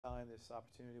time, this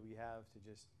opportunity we have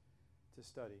to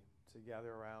study, to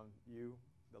gather around you,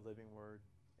 the living word,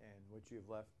 and what you have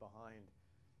left behind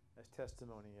as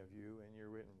testimony of you and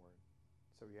your written word.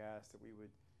 So we ask that we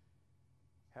would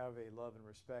have a love and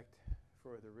respect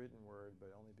for the written word,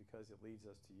 but only because it leads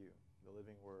us to you, the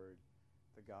living word,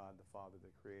 the God, the Father,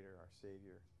 the Creator, our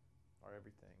Savior, our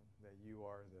everything, that you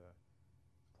are the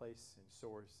place and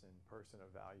source and person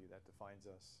of value that defines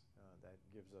us, that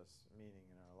gives us meaning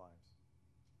in our lives.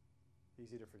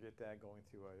 Easy to forget that going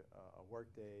through a work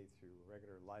day, through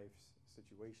regular life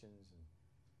situations,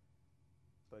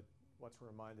 but once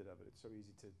we're reminded of it, it's so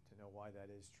easy to know why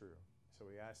that is true. So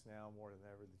we ask now more than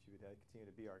ever that you would continue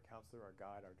to be our counselor, our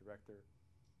guide, our director,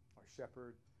 our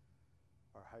shepherd,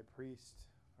 our high priest,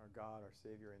 our God, our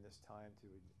Savior in this time, to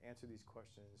answer these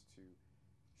questions, to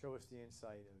show us the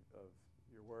insight of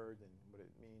your word and what it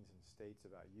means and states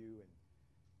about you, and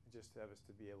just to have us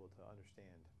to be able to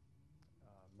understand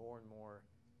more and more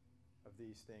of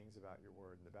these things about your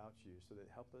word and about you, so that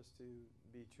help us to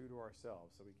be true to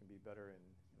ourselves, so we can be better in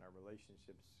our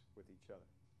relationships with each other,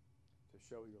 to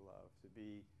show your love, to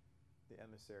be the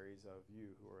emissaries of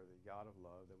you who are the God of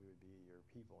love, that we would be your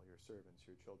people, your servants,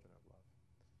 your children of love.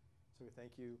 So we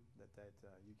thank you that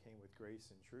you came with grace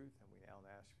and truth, and we now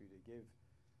ask for you to give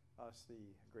us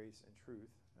the grace and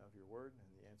truth of your word and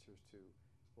the answers to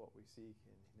what we seek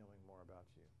in knowing more about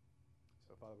you.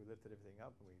 So Father, we lifted everything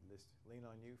up, and we lean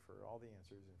on you for all the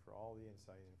answers and for all the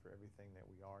insight and for everything that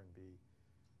we are and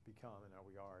become and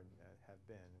we are and have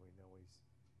been. We know it's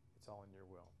all in your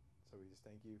will. So we just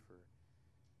thank you for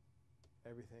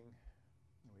everything,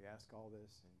 and we ask all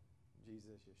this in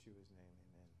Jesus, Yeshua's name,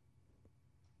 amen.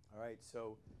 All right,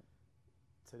 so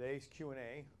today's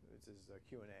Q&A, this is a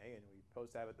Q&A, and we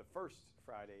supposed to have it the first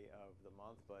Friday of the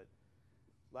month, but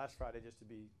last Friday, just to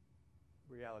be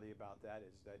reality about that,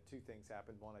 is that two things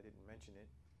happened. One, I didn't mention it,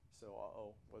 so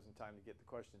wasn't time to get the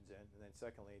questions in. And then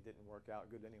secondly, it didn't work out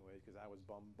good anyway, because I was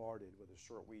bombarded with a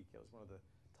short week. It was one of the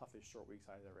toughest short weeks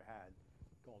I've ever had,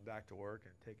 going back to work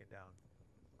and taking down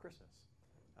Christmas.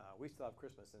 We still have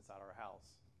Christmas inside our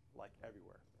house, like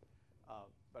everywhere.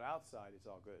 But outside,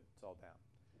 it's all good. It's all down.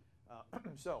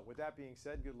 So with that being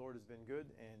said, good Lord has been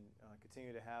good, and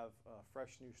continue to have a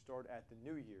fresh new start at the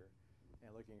new year,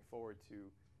 and looking forward to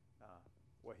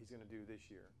what he's going to do this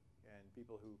year. And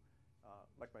people who,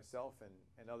 like myself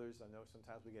and others, I know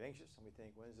sometimes we get anxious and we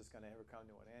think, when is this going to ever come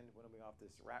to an end? When are we off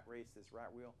this rat race, this rat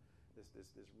wheel,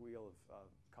 this wheel of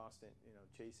constant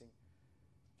chasing?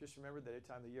 Just remember that every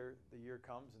time the year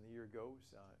comes and the year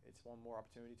goes, it's one more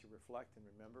opportunity to reflect and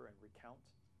remember and recount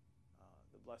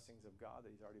the blessings of God that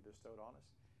he's already bestowed on us.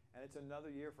 And it's another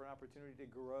year for an opportunity to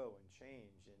grow and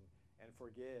change and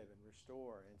forgive and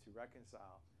restore and to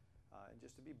reconcile and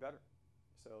just to be better.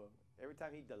 So every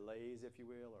time he delays, if you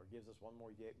will, or gives us one more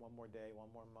day, one more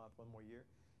month, one more year,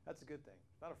 that's a good thing.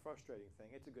 It's not a frustrating thing.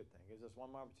 It's a good thing. It gives us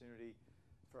one more opportunity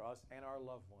for us and our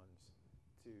loved ones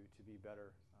to be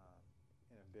better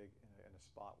in a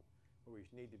spot where we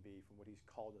need to be from what he's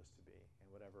called us to be and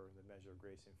whatever the measure of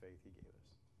grace and faith he gave us.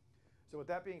 So with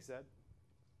that being said,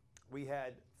 we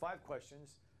had 5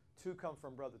 questions. 2 come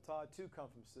from Brother Todd, 2 come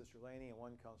from Sister Laney, and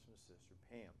 1 comes from Sister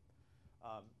Pam.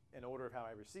 In order of how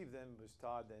I received them was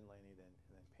Todd, then Laney, and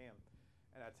then Pam.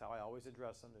 And that's how I always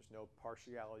address them. There's no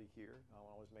partiality here. I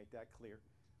want to always make that clear.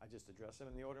 I just address them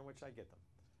in the order in which I get them.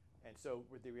 And so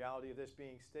with the reality of this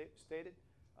being stated,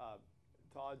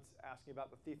 Todd's asking about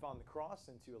the thief on the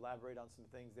cross and to elaborate on some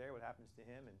things there, what happens to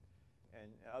him and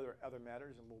other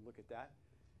matters, and we'll look at that.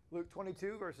 Luke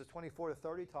 22, verses 24 to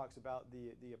 30 talks about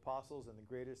the apostles and the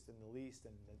greatest and the least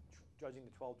and judging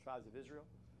the 12 tribes of Israel.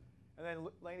 And then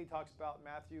Laney talks about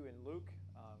Matthew and Luke,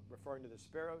 referring to the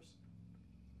sparrows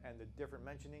and the different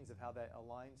mentionings of how that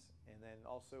aligns. And then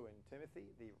also in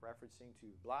Timothy, the referencing to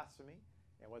blasphemy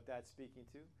and what that's speaking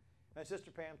to. And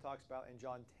Sister Pam talks about in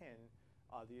John 10,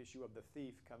 the issue of the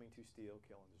thief coming to steal,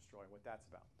 kill, and destroy, and what that's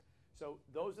about. So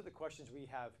those are the questions we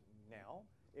have now.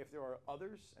 If there are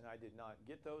others and I did not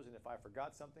get those, and if I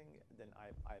forgot something, then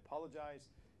I apologize.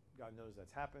 God knows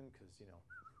that's happened because,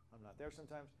 I'm not there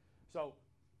sometimes. So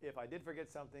if I did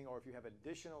forget something, or if you have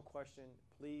additional question,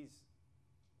 please,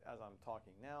 as I'm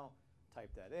talking now, type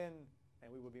that in,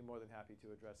 and we will be more than happy to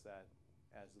address that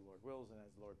as the Lord wills and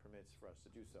as the Lord permits for us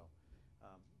to do so.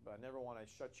 But I never want to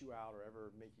shut you out or ever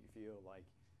make you feel like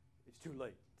it's too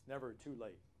late. It's never too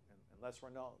late. And unless we're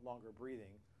no longer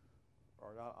breathing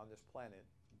or not on this planet,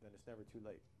 then it's never too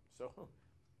late. So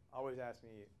always ask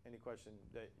me any question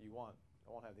that you want.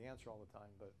 I won't have the answer all the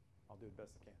time, but I'll do the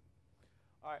best I can.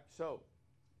 All right, so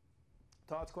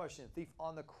Todd's question, thief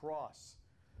on the cross.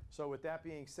 So with that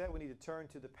being said, we need to turn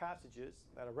to the passages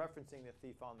that are referencing the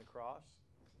thief on the cross.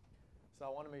 So I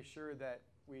want to make sure that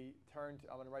we turn to,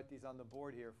 I'm going to write these on the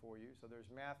board here for you. So there's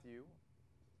Matthew,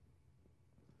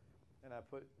 and I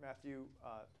put Matthew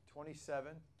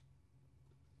 27,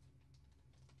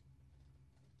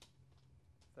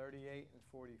 38, and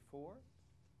 44.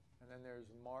 And then there's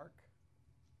Mark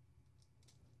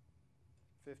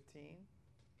 15.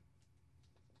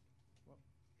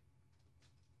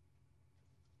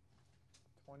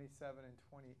 27 and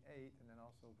 28, and then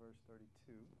also verse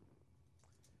 32.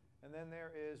 And then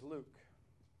there is Luke.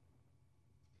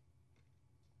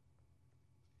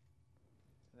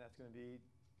 And that's going to be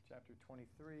chapter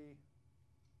 23,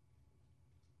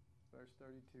 verse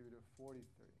 32 to 43.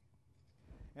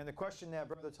 And the question that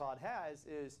Brother Todd has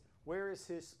is, where is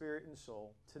his spirit and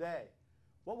soul today?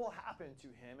 What will happen to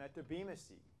him at the Bema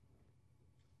Seat?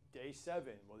 Day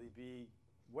 7, will he be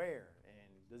where? And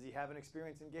does he have an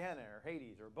experience in Gehenna or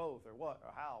Hades or both or what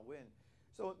or how, when?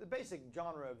 So the basic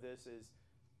genre of this is,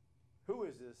 who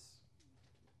is this?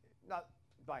 Not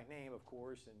by name, of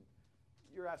course, and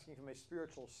you're asking from a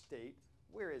spiritual state.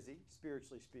 Where is he,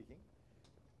 spiritually speaking,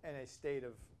 and a state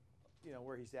of,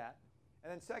 where he's at.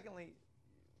 And then secondly,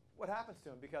 what happens to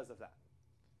him because of that?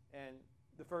 And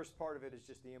the first part of it is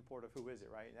just the import of who is it,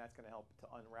 right? And that's going to help to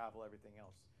unravel everything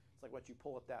else. It's like what you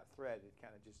pull at that thread, it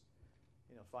kind of just,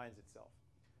 finds itself.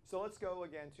 So let's go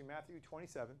again to Matthew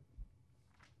 27,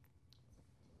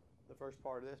 the first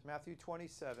part of this. Matthew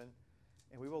 27,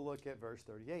 and we will look at verse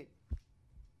 38.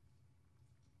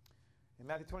 In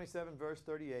Matthew 27, verse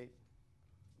 38,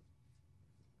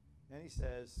 and he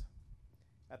says,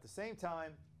 at the same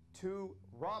time, 2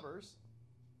 robbers,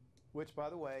 which, by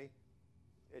the way,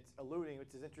 it's alluding,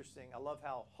 which is interesting. I love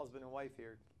how husband and wife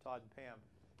here, Todd and Pam,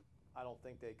 I don't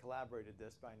think they collaborated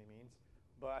this by any means,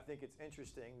 but I think it's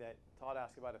interesting that Todd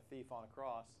asked about a thief on a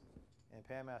cross, and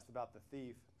Pam asked about the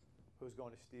thief who's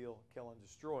going to steal, kill, and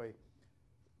destroy.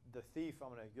 The thief, I'm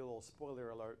going to give a little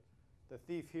spoiler alert, the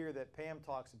thief here that Pam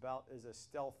talks about is a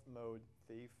stealth mode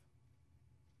thief,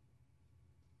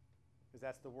 because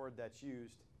that's the word that's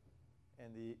used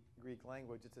in the Greek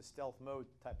language. It's a stealth mode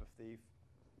type of thief,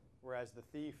 whereas the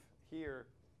thief here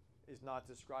is not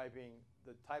describing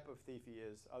the type of thief he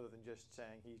is, other than just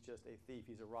saying he's just a thief,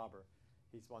 he's a robber.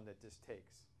 He's one that just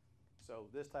takes. So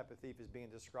this type of thief is being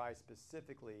described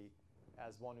specifically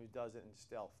as one who does it in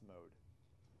stealth mode.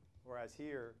 Whereas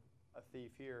here, a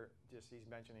thief here, just he's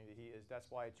mentioning that he is, that's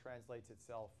why it translates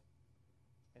itself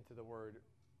into the word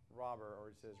robber, or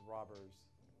it says robbers.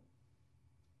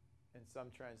 In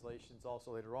some translations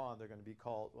also later on, they're going to be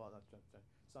called, well, not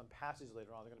some passages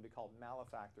later on, they're going to be called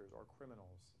malefactors or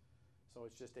criminals. So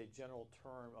it's just a general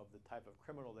term of the type of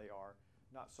criminal they are,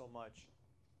 not so much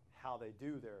how they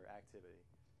do their activity.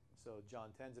 So John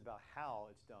 10's about how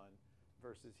it's done,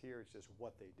 versus here it's just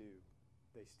what they do.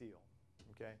 They steal,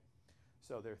 okay?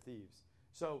 So they're thieves.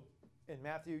 So in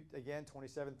Matthew, again,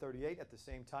 27:38, at the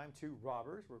same time, 2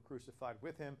 robbers were crucified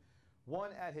with him,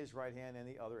 one at his right hand and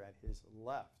the other at his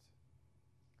left.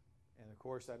 And of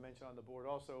course, I mentioned on the board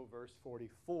also verse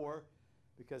 44,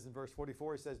 because in verse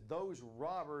 44 it says, those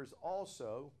robbers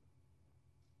also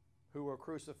who were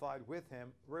crucified with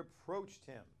him reproached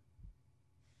him.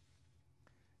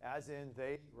 As in,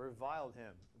 they reviled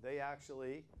him. They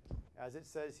actually, as it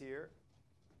says here,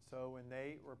 so when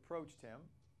they reproached him,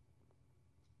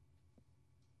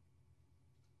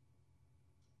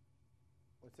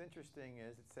 what's interesting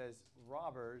is it says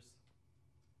robbers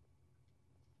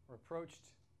reproached,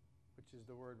 which is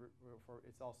the word for,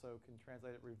 it's also can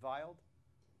translate it reviled,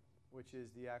 which is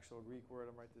the actual Greek word.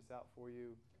 I'm write this out for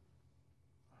you.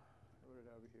 I wrote it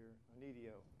over here.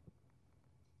 Onidio.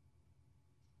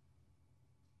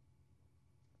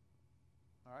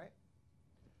 All right?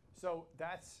 So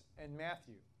that's in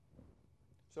Matthew.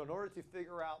 So in order to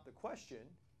figure out the question,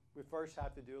 we first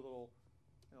have to do a little,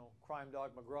 crime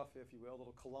dog McGruff, if you will, a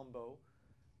little Columbo,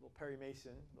 a little Perry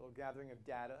Mason, a little gathering of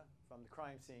data from the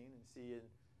crime scene and see, and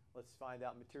let's find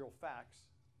out material facts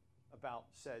about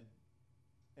said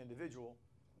individual.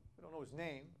 We don't know his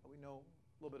name, but we know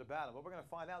a little bit about him. But we're going to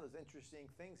find out there's interesting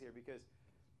things here, because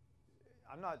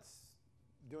I'm not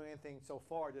doing anything so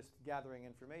far, just gathering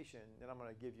information, and I'm going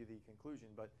to give you the conclusion.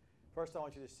 But first I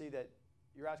want you to see that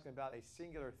you're asking about a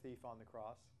singular thief on the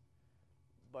cross,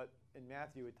 but in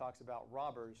Matthew it talks about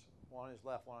robbers, one on his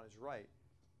left, one on his right.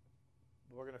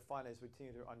 But we're going to find, as we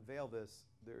continue to unveil this,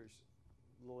 there's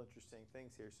little interesting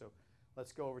things here. So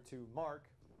let's go over to Mark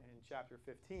in chapter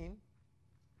 15.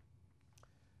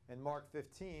 In Mark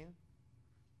 15,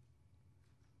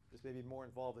 this may be more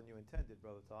involved than you intended,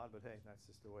 Brother Todd, but hey, that's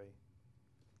just the way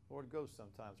Lord goes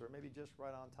sometimes, or maybe just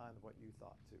right on time of what you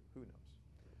thought too. Who knows?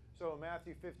 So in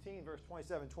Matthew 15, verse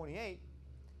 27, 28,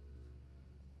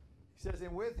 he says,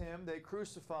 and with him they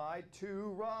crucified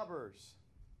two robbers,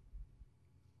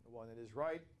 one at his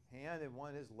right hand and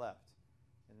one at his left.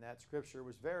 And that scripture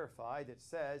was verified. It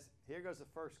says, here goes the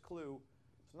first clue.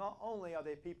 So not only are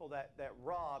they people that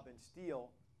rob and steal,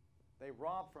 they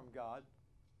rob from God.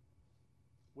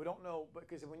 We don't know,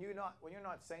 because when you're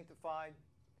not sanctified,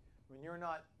 when you're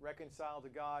not reconciled to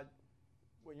God,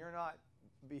 when you're not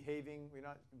behaving, we're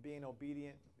not being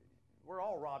obedient, we're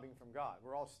all robbing from God.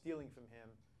 We're all stealing from him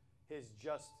his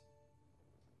just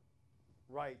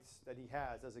rights that he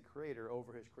has as a creator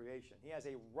over his creation. He has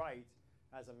a right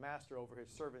as a master over his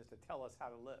servants to tell us how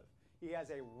to live. He has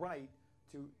a right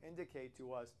to indicate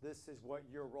to us, this is what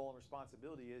your role and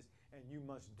responsibility is, and you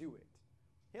must do it.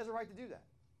 He has a right to do that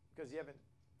because you haven't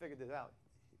figured this out.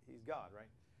 He's God, right?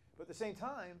 But at the same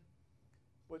time,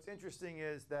 what's interesting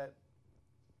is that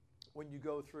when you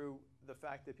go through the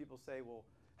fact that people say, well,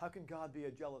 how can God be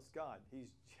a jealous God? He's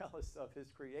jealous of his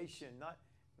creation,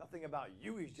 nothing about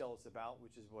you he's jealous about,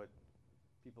 which is what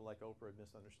people like Oprah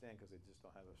misunderstand because they just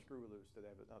don't have a screw loose. They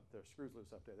have their screws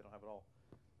loose up there. They don't have it all.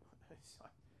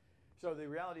 So the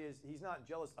reality is he's not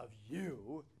jealous of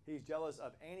you. He's jealous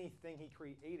of anything he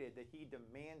created that he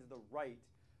demands the right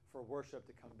for worship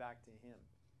to come back to him.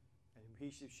 And he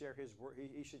should share his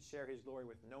glory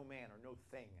with no man or no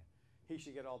thing. He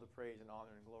should get all the praise and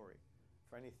honor and glory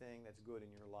for anything that's good in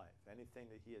your life. Anything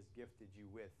that he has gifted you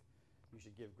with, you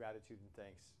should give gratitude and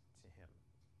thanks to him.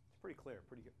 It's pretty clear,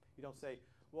 pretty good. You don't say,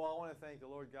 well, I want to thank the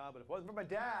Lord God, but if it wasn't for my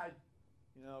dad,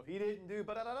 if he didn't do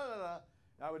ba-da-da-da-da-da,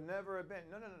 I would never have been.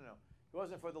 No. If it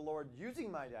wasn't for the Lord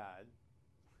using my dad,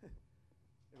 if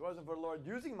it wasn't for the Lord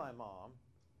using my mom,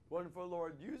 if it wasn't for the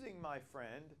Lord using my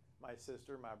friend, my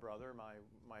sister, my brother,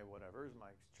 my whatever,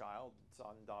 my child,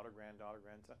 son, daughter, granddaughter,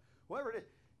 grandson, whoever it is,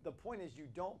 the point is you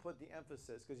don't put the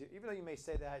emphasis, because even though you may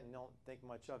say that and don't think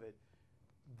much of it,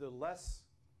 the less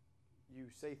you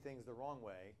say things the wrong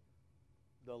way,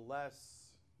 the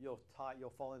less you'll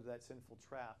fall into that sinful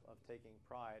trap of taking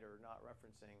pride or not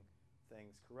referencing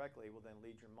things correctly will then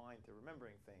lead your mind to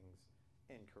remembering things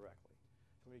incorrectly.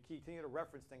 So when you continue to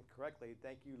reference things correctly,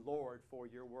 thank you, Lord, for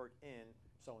your work in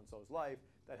so-and-so's life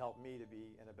that helped me to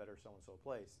be in a better so-and-so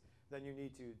place. Then you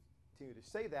need to continue to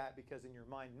say that because in your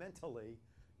mind mentally,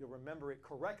 you'll remember it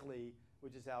correctly,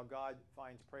 which is how God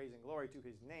finds praise and glory to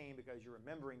his name, because you're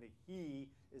remembering that he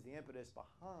is the impetus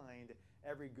behind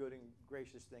every good and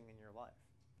gracious thing in your life.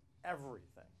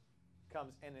 Everything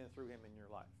comes in and through him in your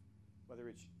life. Whether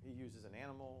it's he uses an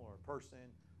animal or a person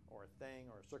or a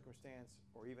thing or a circumstance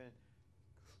or even,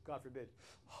 God forbid,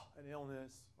 an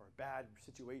illness or a bad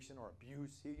situation or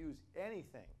abuse. He'll use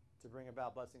anything to bring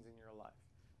about blessings in your life.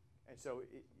 And so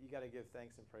you got to give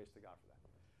thanks and praise to God for that.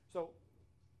 So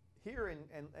here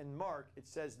in Mark, it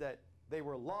says that they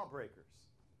were lawbreakers.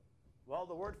 Well,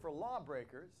 the word for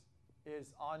lawbreakers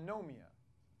is anomia.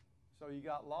 So you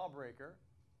got lawbreaker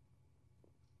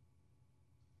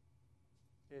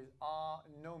is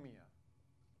anomia.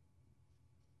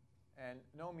 And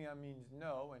nomia means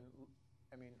no, and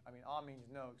a means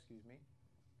no, excuse me.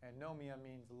 And nomia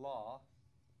means law.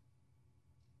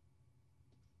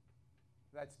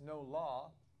 That's no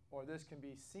law, or this can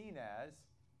be seen as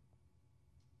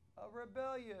a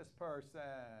rebellious person.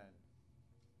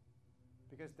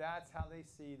 Because that's how they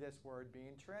see this word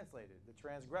being translated, the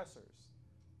transgressors,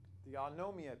 the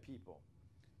anomia people.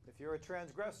 If you're a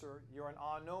transgressor, you're an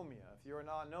anomia. If you're an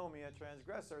anomia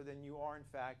transgressor, then you are in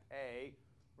fact a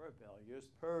rebellious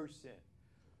person.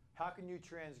 How can you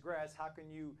transgress? How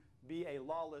can you be a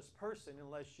lawless person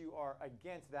unless you are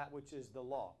against that which is the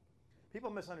law?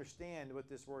 People misunderstand what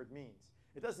this word means.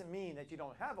 It doesn't mean that you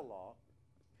don't have a law.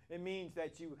 It means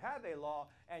that you have a law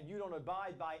and you don't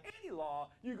abide by any law.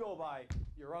 You go by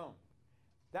your own.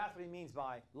 That's what he means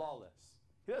by lawless.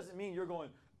 He doesn't mean you're going,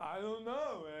 I don't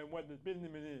know what the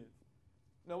business is.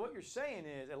 No, what you're saying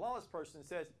is a lawless person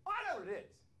says, I know what it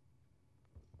is.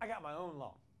 I got my own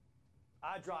law.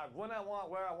 I drive when I want,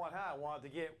 where I want, how I want, to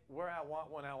get where I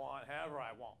want, when I want, however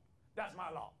I want. That's my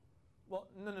law. Well,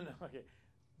 no. Okay,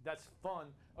 that's fun.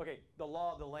 Okay, the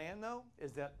law of the land, though,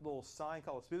 is that little sign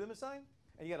called a speed limit sign,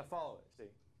 and you got to follow it, see?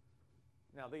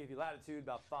 Now, they give you latitude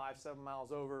about 5-7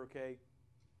 miles over, okay?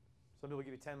 Some people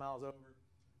give you 10 miles over.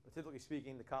 But typically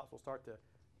speaking, the cops will start to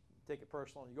take it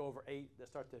personal. You go over 8, they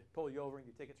start to pull you over and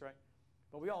get tickets, right?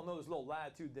 But we all know this little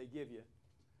latitude they give you.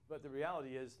 But the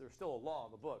reality is there's still a law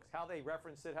in the books. How they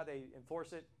reference it, how they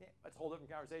enforce it, that's a whole different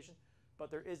conversation.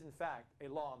 But there is, in fact, a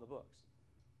law in the books.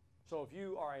 So if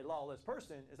you are a lawless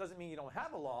person, it doesn't mean you don't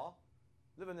have a law.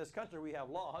 Live in this country, we have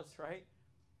laws, right?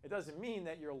 It doesn't mean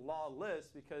that you're lawless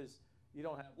because you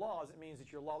don't have laws. It means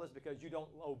that you're lawless because you don't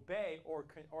obey or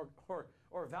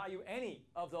value any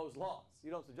of those laws.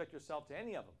 You don't subject yourself to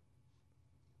any of them,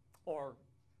 or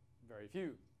very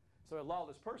few. So a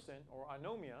lawless person, or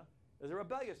anomia, is a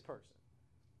rebellious person,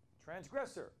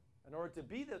 transgressor. In order to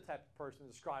be the type of person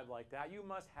described like that, you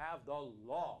must have the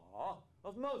law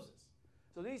of Moses.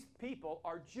 So these people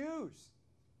are Jews.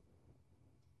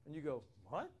 And you go,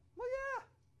 what? Well, yeah.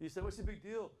 You said, what's the big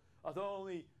deal? I thought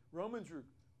only Romans were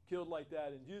killed like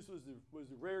that, and Jesus was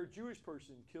the rare Jewish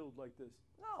person killed like this.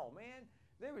 No, man.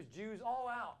 There was Jews all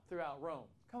out throughout Rome.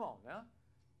 Come on now.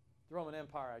 The Roman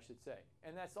Empire, I should say.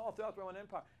 And that's all throughout the Roman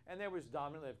Empire. And there was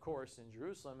dominantly, of course, in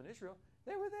Jerusalem and Israel.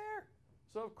 They were there.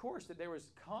 So, of course, that there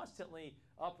was constantly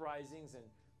uprisings. And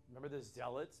remember the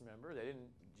Zealots? Remember,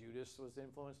 Judas was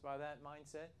influenced by that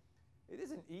mindset. It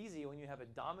isn't easy when you have a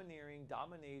domineering,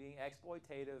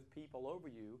 exploitative people over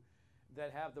you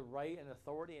that have the right and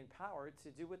authority and power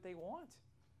to do what they want.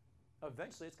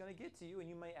 Eventually, it's going to get to you, and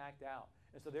you may act out.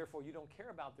 And so, therefore, you don't care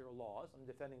about their laws. I'm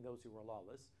defending those who are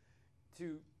lawless.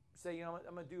 To say, you know,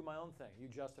 I'm going to do my own thing. You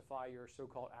justify your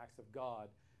so-called acts of God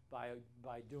by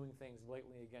doing things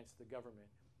blatantly against the government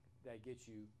that gets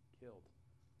you killed.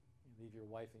 You leave your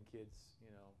wife and kids, you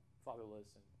know,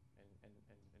 fatherless and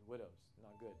widows.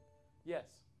 Not good. Yes?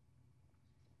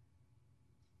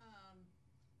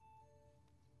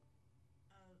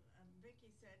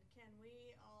 Vicky said, can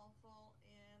we all fall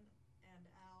in and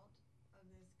out of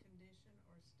this condition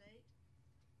or state?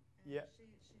 And Yeah. She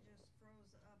just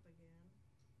froze up again.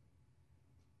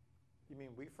 You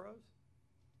mean we froze?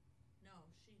 No,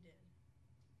 she did.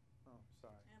 Oh,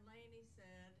 sorry. And Lainey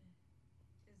said,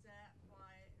 is that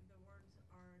why the words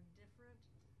are different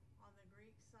on the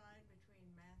Greek side between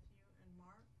Matthew and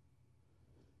Mark?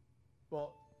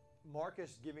 Well, Mark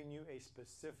is giving you a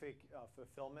specific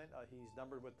fulfillment. He's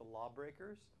numbered with the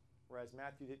lawbreakers, whereas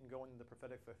Matthew didn't go into the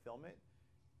prophetic fulfillment.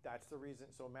 That's the reason.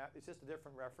 So it's just a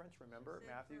different reference, remember?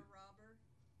 Matthew. For robber?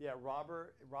 Yeah,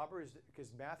 robber is, because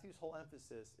Matthew's whole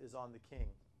emphasis is on the king.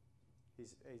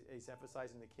 He's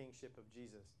emphasizing the kingship of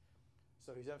Jesus.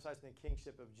 So he's emphasizing the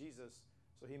kingship of Jesus,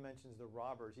 so he mentions the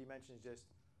robbers. He mentions just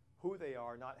who they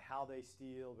are, not how they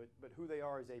steal, but who they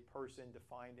are as a person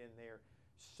defined in their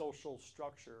social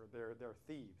structure. They're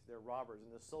thieves, they're robbers. In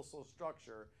the social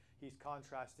structure, he's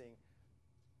contrasting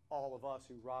all of us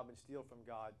who rob and steal from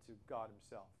God to God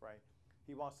himself, right?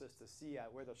 He wants us to see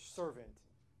we're the servant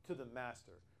to the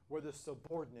master. We're the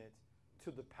subordinate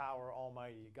to the power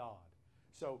almighty God.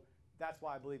 So that's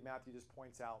why I believe Matthew just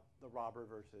points out the robber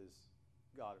versus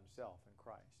God himself and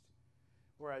Christ.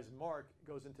 Whereas Mark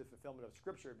goes into fulfillment of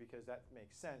Scripture because that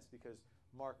makes sense, because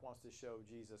Mark wants to show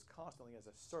Jesus constantly as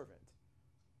a servant.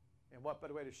 And what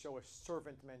better way to show a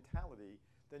servant mentality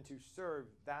than to serve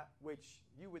that which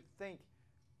you would think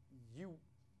you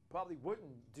probably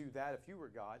wouldn't do that if you were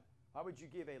God. Why would you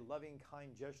give a loving,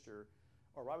 kind gesture,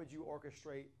 or why would you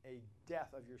orchestrate a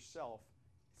death of yourself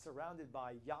surrounded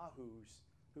by yahoos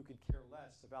who could care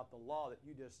less about the law that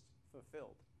you just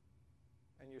fulfilled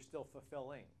and you're still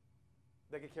fulfilling?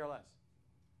 They could care less.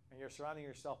 And you're surrounding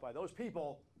yourself by those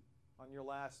people on your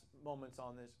last moments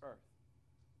on this earth.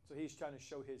 So he's trying to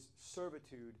show his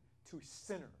servitude to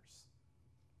sinners.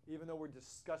 Even though we're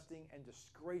disgusting and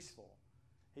disgraceful,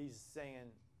 he's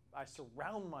saying, I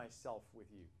surround myself with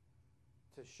you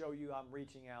to show you I'm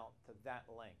reaching out to that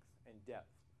length and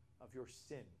depth of your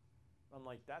sin. I'm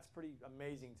like, that's pretty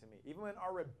amazing to me. Even in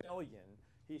our rebellion,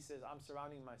 he says, I'm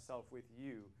surrounding myself with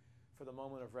you for the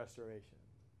moment of restoration,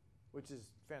 which is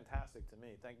fantastic to me.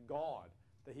 Thank God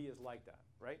that he is like that,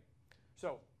 right?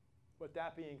 So, with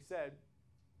that being said,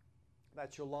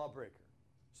 that's your lawbreaker.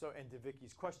 So, and to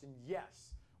Vicky's question,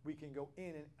 yes, we can go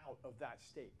in and out of that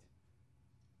state.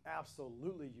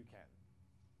 Absolutely you can.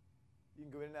 You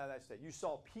can go in and out of that state. You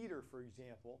saw Peter, for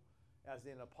example, as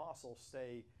an apostle,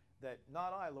 say that,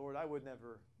 not I, Lord, I would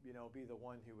never, be the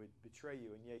one who would betray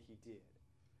you, and yet he did.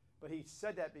 But he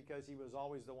said that because he was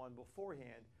always the one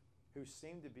beforehand who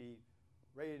seemed to be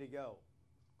ready to go,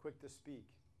 quick to speak.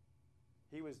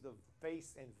 He was the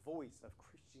face and voice of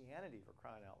Christianity, for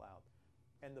crying out loud,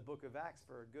 and the book of Acts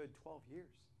for a good 12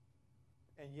 years.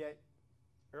 And yet,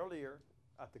 earlier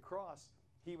at the cross,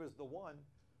 he was the one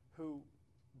who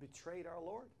betrayed our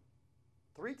Lord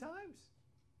 3 times.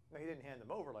 Now, he didn't hand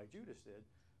them over like Judas did,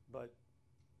 but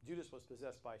Judas was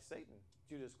possessed by Satan.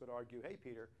 Judas would argue, hey,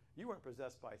 Peter, you weren't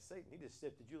possessed by Satan. He just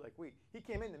sifted you like wheat. He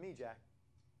came into me, Jack.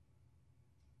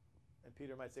 And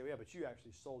Peter might say, well, yeah, but you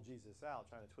actually sold Jesus out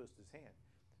trying to twist his hand.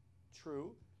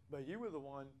 True, but you were the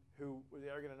one who was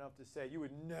arrogant enough to say you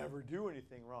would never do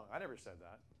anything wrong. I never said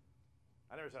that.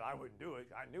 I never said I wouldn't do it.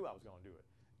 I knew I was going to do it.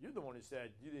 You're the one who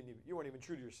said you weren't even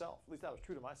true to yourself. At least I was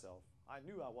true to myself. I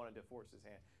knew I wanted to force his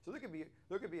hand. So there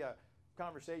could be a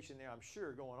conversation there, I'm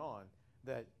sure, going on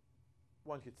that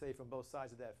one could say from both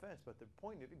sides of that fence. But the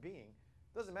point of it being,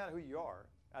 it doesn't matter who you are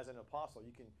as an apostle.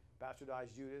 You can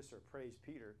bastardize Judas or praise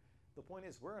Peter. The point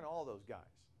is, we're in all those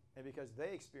guys. And because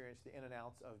they experienced the in and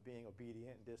outs of being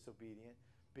obedient and disobedient,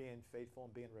 being faithful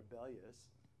and being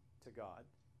rebellious to God,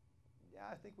 yeah,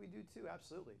 I think we do too,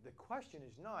 absolutely. The question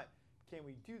is not, can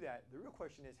we do that? The real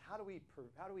question is, how do we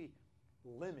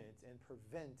limit and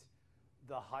prevent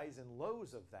the highs and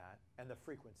lows of that and the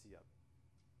frequency of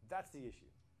it? That's the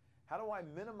issue. How do I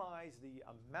minimize the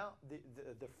amount,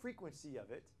 the frequency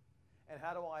of it, and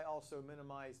how do I also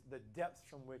minimize the depth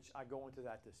from which I go into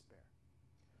that despair?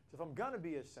 So if I'm going to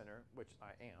be a sinner, which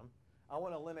I am, I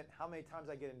want to limit how many times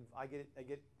I get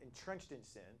entrenched in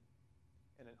sin,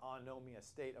 in an anomia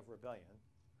state of rebellion,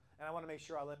 and I want to make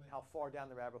sure I limit how far down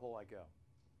the rabbit hole I go.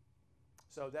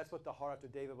 So that's what the heart after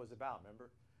David was about,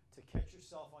 remember? To catch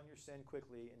yourself on your sin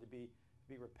quickly and to be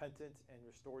repentant and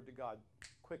restored to God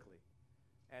quickly.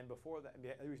 And before that,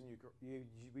 the reason you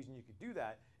could do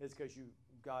that is because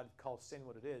God calls sin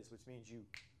what it is, which means you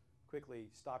quickly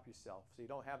stop yourself. So you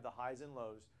don't have the highs and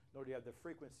lows, nor do you have the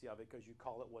frequency of it because you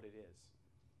call it what it is.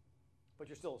 But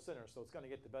you're still a sinner, so it's going to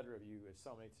get the better of you at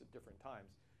so many different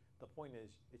times. The point is,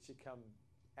 it should come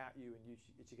at you, and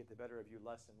it should get the better of you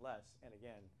less and less. And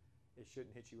again, it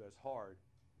shouldn't hit you as hard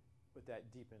with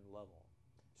that deepened level.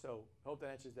 So I hope that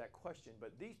answers that question.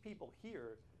 But these people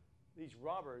here, these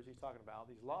robbers he's talking about,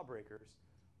 these lawbreakers,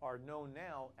 are known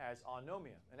now as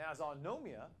anomia. And as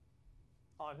anomia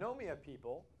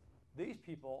people, these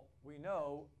people we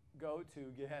know go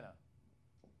to Gehenna.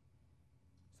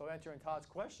 So answering Todd's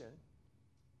question,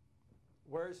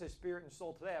 where is his spirit and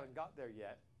soul today? I haven't got there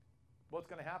yet. What's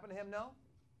going to happen to him? No.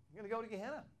 He's going to go to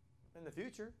Gehenna in the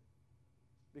future.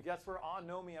 Because that's where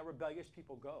anomia, rebellious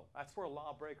people go. That's where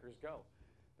lawbreakers go.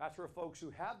 That's where folks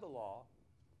who have the law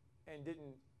and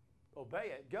didn't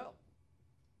obey it go.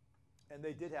 And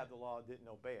they did have the law, didn't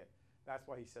obey it. That's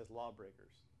why he says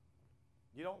lawbreakers.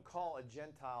 You don't call a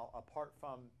Gentile, apart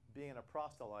from being a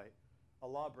proselyte, a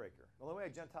lawbreaker. The only way a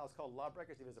Gentile is called a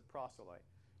lawbreaker is if he's a proselyte.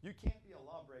 You can't be a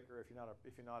lawbreaker if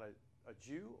you're not a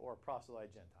Jew or a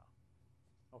proselyte Gentile.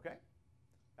 Okay?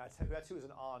 That's who is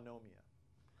an anomia.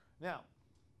 Now,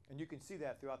 and you can see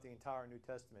that throughout the entire New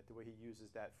Testament, the way he uses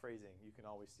that phrasing. You can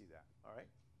always see that, all right?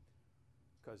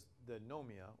 Because the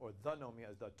nomia, or the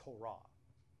nomia, is the Torah.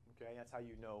 Okay, that's how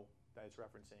you know that it's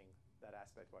referencing that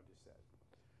aspect of what I just said.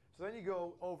 So then you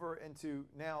go over into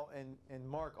now in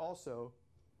Mark also,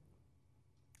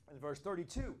 in verse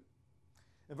 32.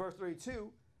 In verse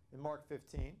 32, in Mark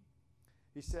 15,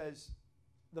 he says,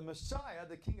 the Messiah,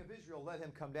 the King of Israel, let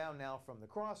him come down now from the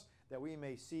cross, that we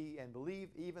may see and believe.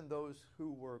 Even those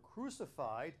who were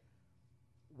crucified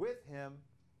with him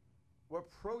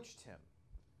reproached him.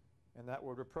 And that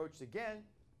word reproached again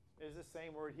is the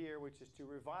same word here, which is to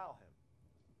revile him.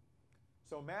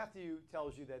 So Matthew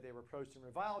tells you that they reproached and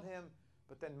reviled him,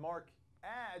 but then Mark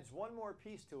adds one more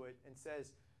piece to it and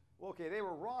says, well, okay, they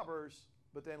were robbers,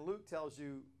 but then Luke tells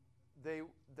you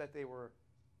that they were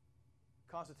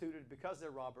constituted, because they're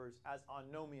robbers, as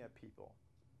anomia people.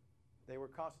 They were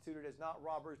constituted as not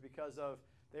robbers because of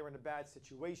they were in a bad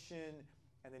situation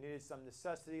and they needed some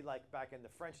necessity, like back in the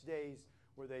French days,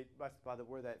 where that's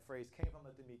where that phrase came from,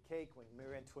 let them eat cake, when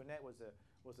Marie Antoinette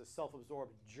was a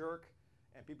self-absorbed jerk,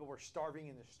 and people were starving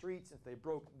in the streets, and they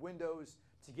broke windows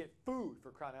to get food,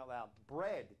 for crying out loud,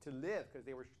 bread to live, because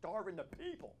they were starving the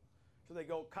people. So they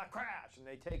go crash, and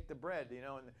they take the bread, and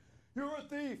you're a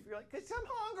thief. You're like, 'cause I'm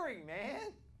hungry,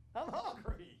 man. I'm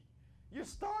hungry. You're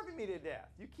starving me to death.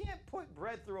 You can't put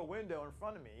bread through a window in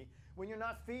front of me when you're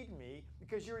not feeding me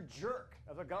because you're a jerk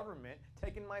of the government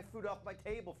taking my food off my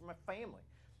table for my family.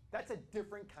 That's a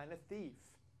different kind of thief.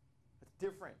 It's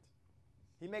different.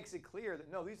 He makes it clear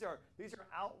that no, these are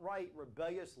outright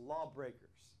rebellious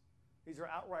lawbreakers. These are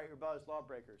outright rebellious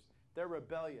lawbreakers. They're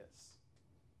rebellious.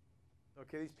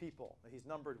 Okay, these people that he's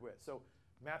numbered with. So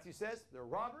Matthew says they're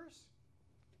robbers,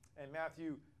 and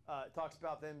Matthew talks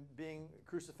about them being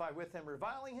crucified with him,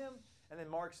 reviling him, and then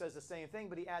Mark says the same thing,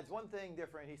 but he adds one thing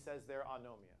different. He says they're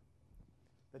anomia.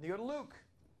 Then you go to Luke.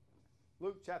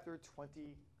 Luke chapter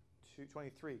 23,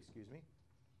 excuse me.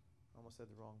 Almost said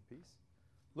the wrong piece.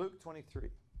 Luke 23.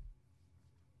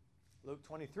 Luke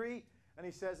 23, and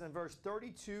he says in verse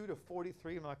 32 to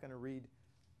 43, I'm not going to read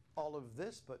all of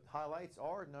this, but highlights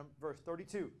are verse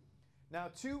 32. Now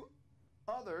 2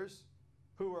 others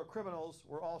who were criminals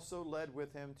were also led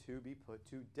with him to be put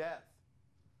to death.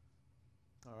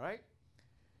 All right.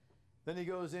 Then he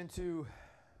goes into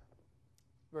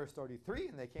Verse 33,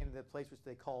 and they came to the place which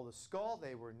they call the skull.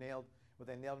 They were nailed,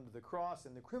 they nailed him to the cross,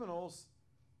 and the criminals,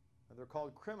 and they're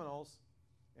called criminals.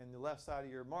 In the left side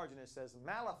of your margin, it says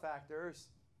malefactors.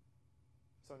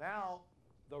 So now,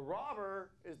 the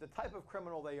robber is the type of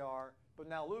criminal they are, but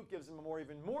now Luke gives them a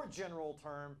even more general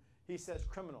term. He says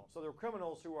criminal. So they're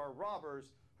criminals who are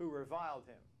robbers who reviled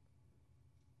him.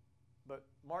 But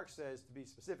Mark says, to be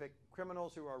specific,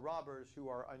 criminals who are robbers who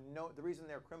are unknown. The reason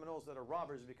they're criminals that are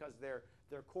robbers is because their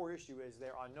core issue is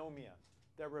they're anomia.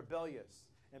 They're rebellious.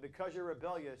 And because you're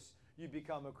rebellious, you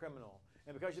become a criminal.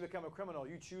 And because you become a criminal,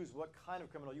 you choose what kind of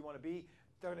criminal you want to be.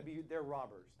 They're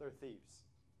robbers. They're thieves.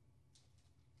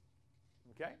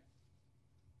 Okay?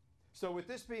 So with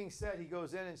this being said, he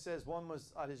goes in and says one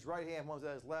was at his right hand, one was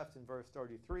at his left in verse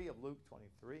 33 of Luke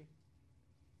 23.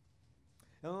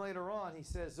 And then later on, he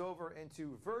says over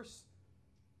into verse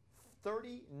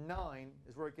 39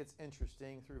 is where it gets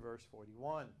interesting through verse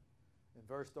 41. In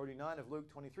verse 39 of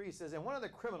Luke 23, he says, and one of the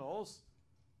criminals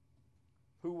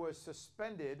who was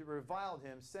suspended reviled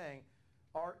him, saying,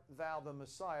 art thou the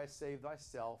Messiah? Save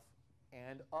thyself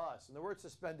and us. And the word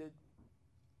suspended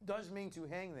does mean to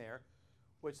hang there,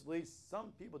 which leads some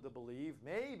people to believe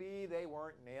maybe they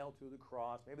weren't nailed to the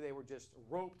cross. Maybe they were just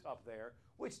roped up there,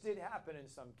 which did happen in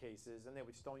some cases, and they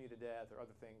would stone you to death or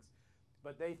other things.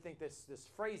 But they think this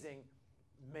phrasing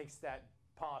makes that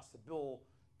possible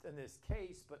in this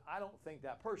case, but I don't think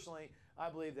that personally.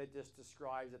 I believe that just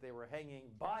describes that they were hanging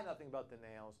by nothing but the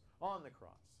nails on the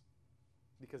cross,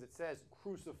 because it says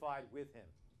crucified with him,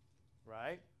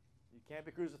 right? You can't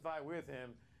be crucified with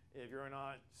him if you're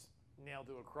not nailed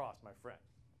to a cross, my friend.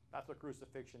 That's what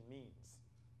crucifixion means.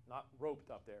 Not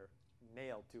roped up there,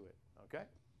 nailed to it, okay?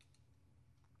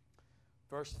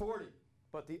 Verse 40,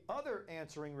 but the other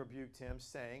answering rebuked him,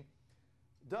 saying,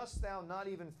 dost thou not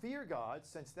even fear God,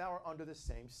 since thou art under the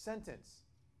same sentence?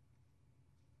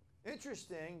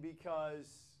 Interesting, because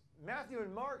Matthew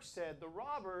and Mark said the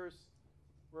robbers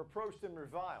reproached and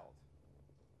reviled.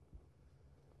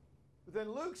 But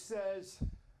then Luke says,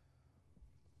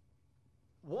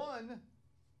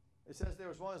 it says there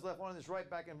was one on his left, one on his right,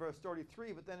 back in verse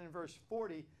 33, but then in verse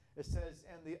 40, it says,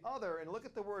 and the other, and look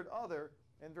at the word other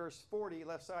in verse 40,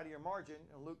 left side of your margin,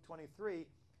 in Luke 23,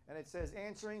 and it says,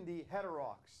 answering the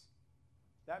heterox.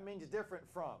 That means different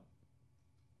from.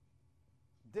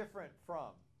 Different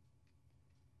from.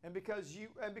 And because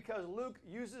Luke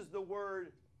uses the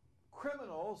word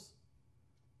criminals,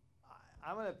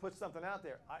 I'm going to put something out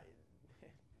there.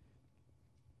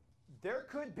 There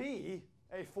could be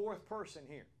a fourth person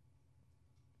here.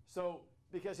 So,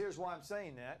 because here's why I'm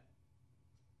saying that.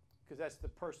 Because that's the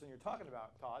person you're talking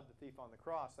about, Todd, the thief on the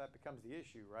cross. That becomes the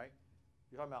issue, right?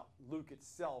 You're talking about Luke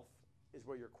itself is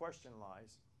where your question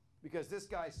lies. Because this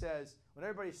guy says, when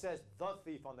everybody says the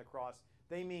thief on the cross,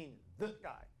 they mean the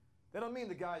guy. They don't mean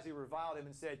the guys who reviled him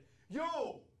and said,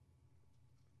 yo,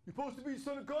 you're supposed to be the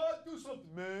son of God? Do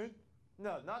something, man.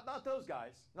 No, not those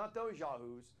guys. Not those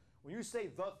yahoos. When you say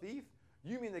the thief,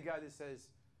 you mean the guy that says,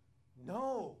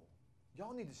 no,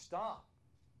 y'all need to stop.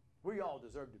 We all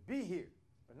deserve to be here,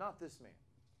 but not this man.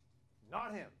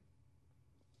 Not him.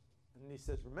 And he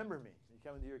says, remember me when you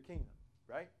come into your kingdom,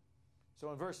 right?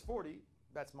 So in verse 40,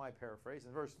 that's my paraphrase.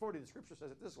 In verse 40, the scripture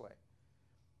says it this way.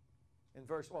 In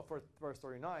verse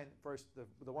 39, first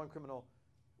the one criminal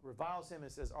reviles him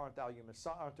and says, aren't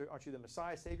you the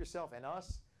Messiah? Save yourself and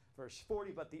us. Verse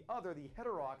 40, but the other, the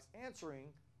heterox, answering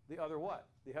the other what?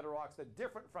 The heterox, the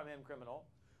different from him criminal,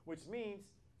 which means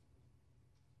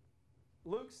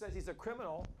Luke says he's a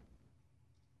criminal,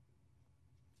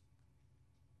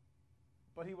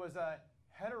 but he was a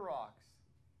heterox,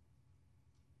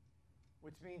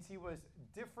 which means he was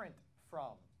different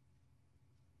from.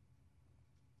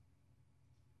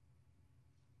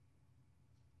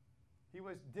 He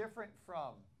was different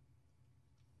from.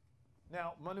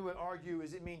 Now, many would argue,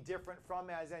 does it mean different from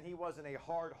as in he wasn't a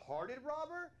hard-hearted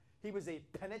robber? He was a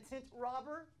penitent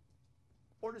robber?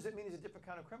 Or does it mean he's a different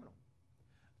kind of criminal?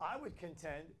 I would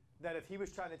contend that if he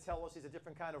was trying to tell us he's a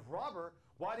different kind of robber,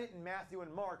 why didn't Matthew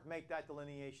and Mark make that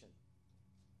delineation?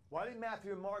 Why didn't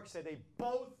Matthew and Mark say they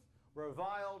both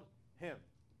reviled him?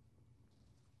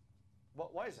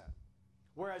 Why is that?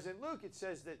 Whereas in Luke it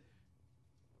says that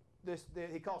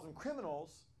he calls them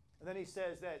criminals, and then he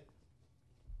says that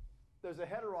there's a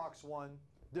heterox one,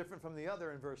 different from the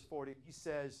other in verse 40. He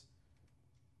says,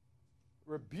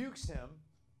 rebukes him,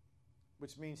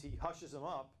 which means he hushes him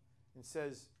up, and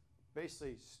says,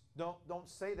 basically, don't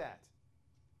say that.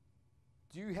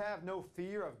 Do you have no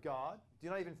fear of God? Do you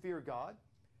not even fear God,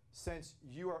 since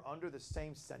you are under the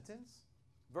same sentence?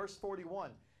 Verse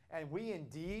 41, and we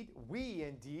indeed,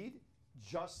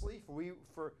 justly,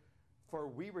 for for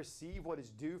we receive what is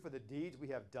due for the deeds we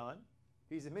have done.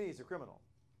 He's admitting he's a criminal.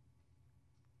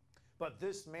 But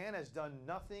this man has done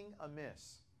nothing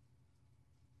amiss,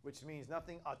 which means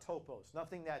nothing atopos,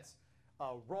 nothing that's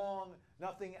wrong,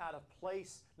 nothing out of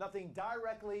place, nothing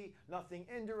directly, nothing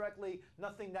indirectly,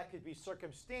 nothing that could be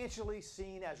circumstantially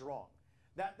seen as wrong.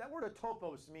 That word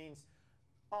atopos means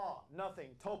nothing,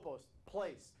 topos,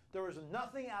 place. There was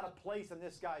nothing out of place in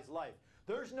this guy's life.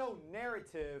 There's no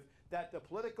narrative that the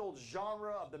political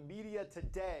genre of the media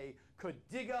today could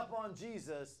dig up on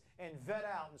Jesus and vet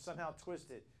out and somehow twist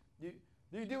it.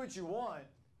 You do what you want.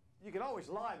 You can always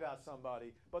lie about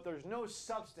somebody, but there's no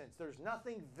substance. There's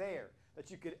nothing there that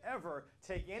you could ever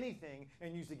take anything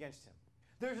and use against him.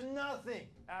 There's nothing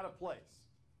out of place.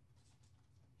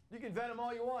 You can vet him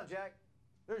all you want, Jack.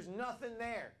 There's nothing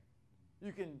there.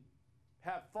 You can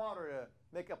have fodder to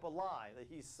make up a lie that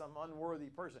he's some unworthy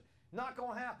person. Not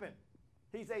going to happen.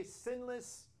 He's a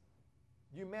sinless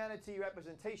humanity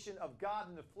representation of God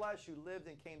in the flesh who lived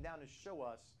and came down to show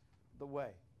us the way.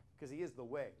 Because he is the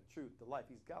way, the truth, the life.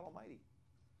 He's God Almighty.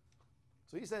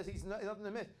 So he says he's nothing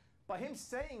to miss. By him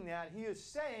saying that, he is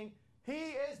saying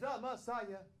he is the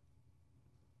Messiah.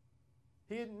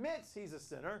 He admits he's a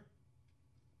sinner.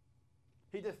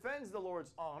 He defends the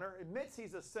Lord's honor, admits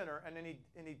he's a sinner, and then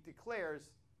he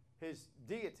declares his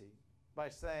deity by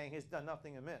saying he's done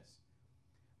nothing amiss.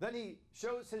 Then he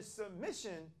shows his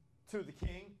submission to the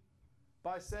king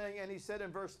by saying, and he said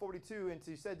in verse 42, and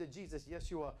he said to Jesus,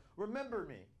 Yeshua, remember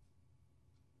me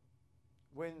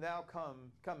when thou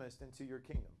comest into your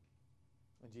kingdom.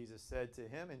 And Jesus said to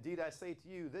him, indeed I say to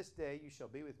you, this day you shall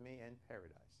be with me in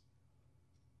paradise.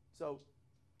 So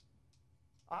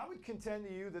I would contend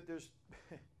to you that there's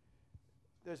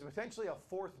potentially a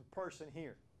fourth person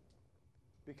here.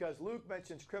 Because Luke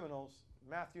mentions criminals,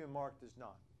 Matthew and Mark does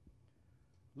not.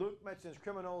 Luke mentions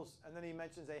criminals, and then he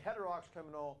mentions a heterodox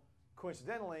criminal,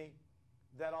 coincidentally,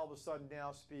 that all of a sudden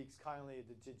now speaks kindly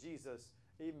to Jesus.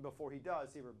 Even before he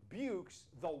does, he rebukes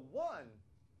the one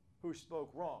who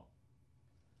spoke wrong.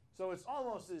 So it's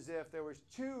almost as if there was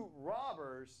two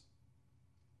robbers.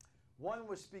 One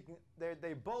was speaking,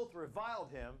 they both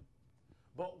reviled him,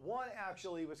 but one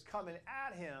actually was coming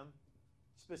at him,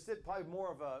 probably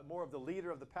more of the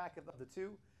leader of the pack of the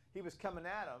two. He was coming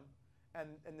at him,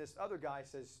 and this other guy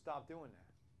says, stop doing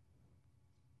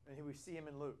that. And we see him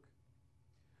in Luke.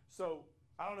 So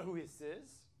I don't know who this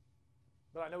is,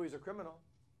 but I know he's a criminal.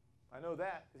 I know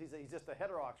that because he's just a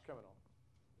heterodox criminal.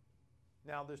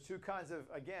 Now, there's two kinds of,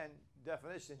 again,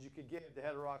 definitions you could give the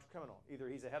heterodox criminal. Either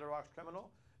he's a heterodox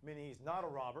criminal, meaning he's not a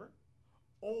robber,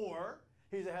 or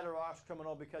he's a heterodox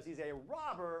criminal because he's a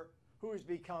robber who has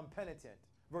become penitent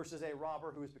versus a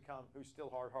robber who's still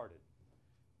hard-hearted.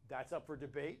 That's up for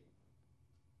debate.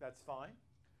 That's fine.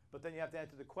 But then you have to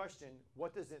answer the question,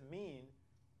 what does it mean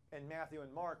in Matthew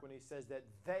and Mark when he says that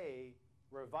they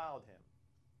reviled him?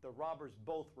 The robbers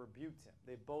both rebuked him.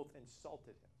 They both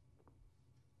insulted him.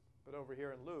 But over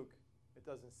here in Luke, it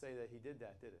doesn't say that he did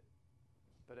that, did it?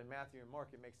 But in Matthew and Mark,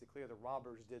 it makes it clear the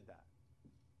robbers did that.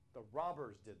 The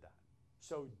robbers did that.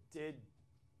 So did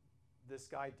this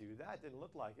guy do that? Didn't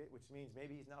look like it, which means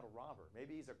maybe he's not a robber.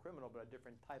 Maybe he's a criminal, but a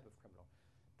different type of criminal.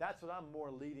 That's what I'm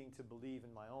more leading to believe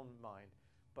in my own mind.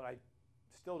 But I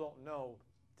still don't know,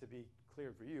 to be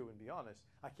clear for you and be honest.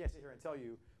 I can't sit here and tell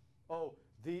you,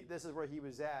 this is where he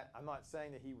was at. I'm not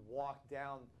saying that he walked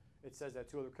down. It says that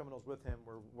two other criminals with him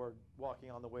were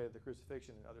walking on the way of the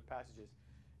crucifixion and other passages.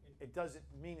 It doesn't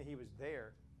mean that he was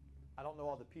there. I don't know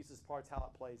all the pieces, parts, how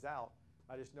it plays out.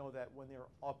 I just know that when they're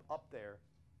up there,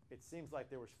 it seems like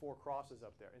there was 4 crosses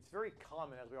up there. It's very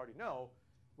common, as we already know.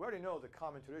 We already know the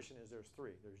common tradition is there's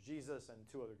 3. There's Jesus and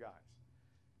 2 other guys.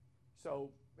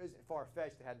 So it isn't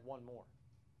far-fetched to have one more.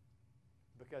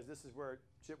 Because this is where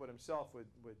Chitwood himself would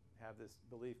have this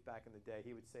belief back in the day.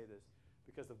 He would say this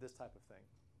because of this type of thing.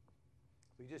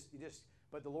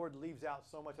 But the Lord leaves out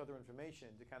so much other information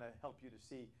to kind of help you to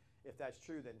see if that's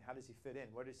true, then how does he fit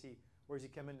in? Where does he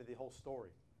come into the whole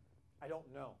story? I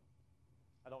don't know.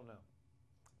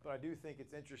 But I do think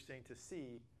it's interesting to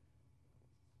see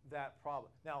that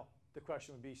problem. Now, the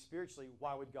question would be spiritually,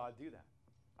 why would God do that?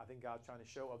 I think God's trying to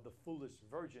show of the foolish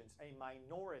virgins, a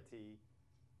minority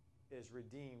is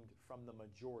redeemed from the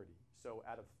majority. So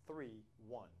out of 3,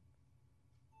 1.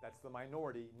 That's the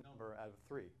minority number out of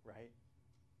 3, right?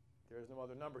 There is no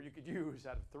other number you could use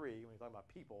out of 3 when you're talking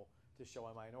about people to show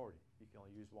a minority. You can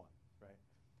only use 1, right?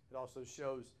 It also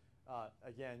shows,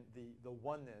 again, the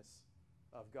oneness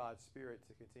of God's Spirit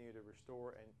to continue to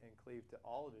restore and cleave to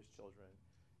all of his children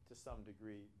to some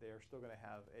degree. They are still going to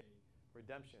have a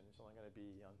redemption. It's only going to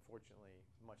be, unfortunately,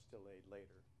 much delayed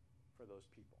later for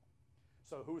those people.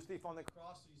 So who's thief on the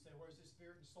cross? So you say, where's his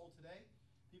spirit and soul today?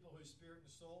 People whose spirit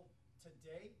and soul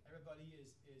today, everybody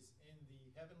is in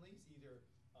the heavenlies, either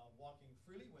walking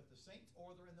freely with the saints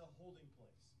or they're in the holding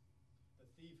place. The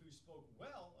thief who spoke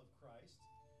well of Christ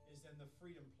is in the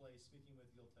freedom place, speaking with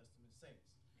the Old Testament saints.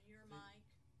 And your mic.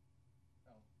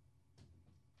 Oh.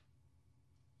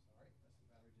 Sorry, that's the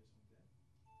battery just went dead.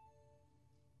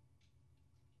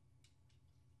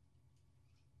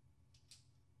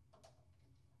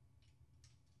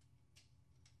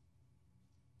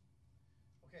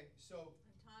 Okay, so.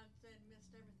 And Todd said missed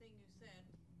everything you said.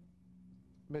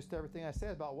 Missed everything I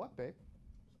said about what, babe?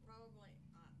 Probably,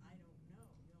 I don't know.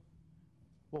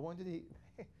 Well, when did he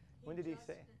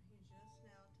say? He just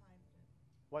now typed it.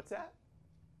 What's that?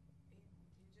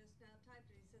 He just now typed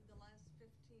it. He said the last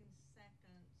 15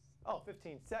 seconds. Oh,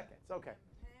 15 seconds. Okay.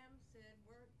 And Pam said,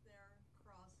 weren't there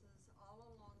crosses all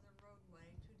along the roadway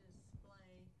to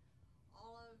display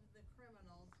all of the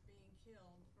criminals being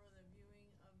killed for the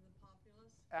viewing of the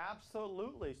populace?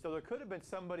 Absolutely. So there could have been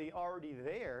somebody already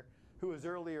there who was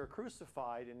earlier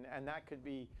crucified, and that could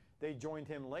be, they joined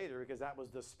him later because that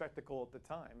was the spectacle at the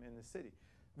time in the city.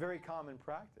 Very common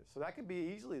practice. So that could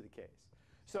be easily the case.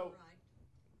 So, right.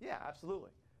 Yeah, absolutely.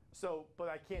 So, but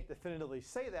I can't definitively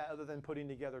say that other than putting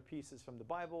together pieces from the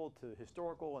Bible to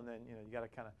historical, and then, you got to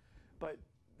kind of, but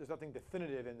there's nothing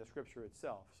definitive in the scripture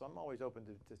itself. So I'm always open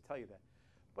to tell you that.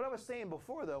 What I was saying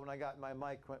before, though, when I got my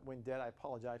mic went dead, I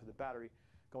apologize for the battery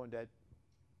going dead.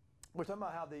 We're talking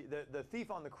about how the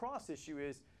thief on the cross issue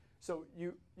is, so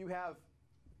you have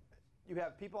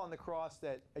people on the cross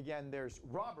that, again, there's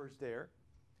robbers there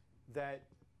that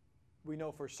we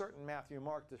know for certain Matthew and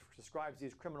Mark describes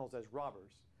these criminals as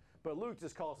robbers. But Luke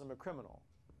just calls them a criminal.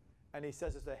 And he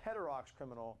says it's a heterodox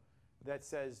criminal that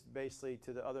says basically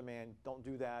to the other man, don't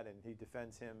do that, and he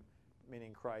defends him,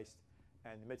 meaning Christ,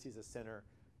 and admits he's a sinner,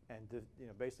 and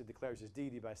basically declares his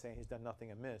deity by saying he's done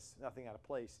nothing amiss, nothing out of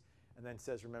place, and then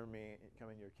says, remember me, come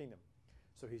into your kingdom.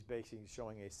 So he's basically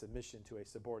showing a submission to a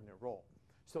subordinate role.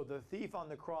 So the thief on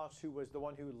the cross, who was the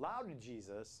one who lauded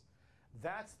Jesus,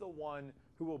 that's the one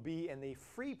who will be in the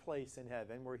free place in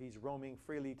heaven, where he's roaming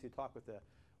freely to talk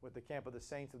with the camp of the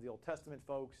saints of the Old Testament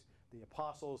folks, the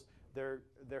apostles. They're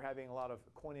having a lot of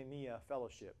koinonia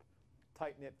fellowship,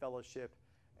 tight-knit fellowship,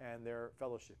 and they're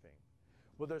fellowshipping.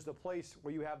 Well, there's the place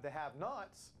where you have the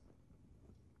have-nots,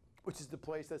 which is the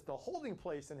place that's the holding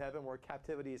place in heaven where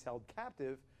captivity is held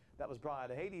captive. That was brought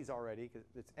out of Hades already because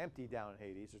it's empty down in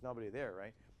Hades. There's nobody there,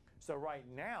 right? So right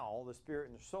now, the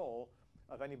spirit and soul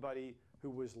of anybody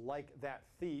who was like that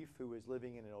thief, who was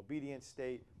living in an obedient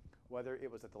state, whether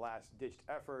it was at the last-ditched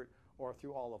effort or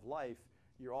through all of life,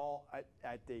 you're all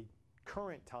at the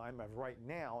current time of right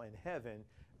now in heaven,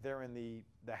 they're in the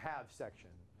have section.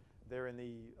 They're in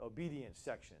the obedience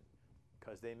section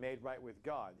because they made right with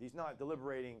God. He's not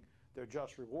deliberating their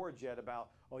just rewards yet about,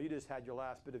 oh, you just had your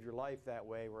last bit of your life that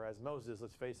way, whereas Moses,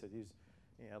 let's face it, he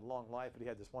had a long life, but he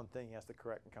had this one thing he has to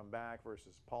correct and come back,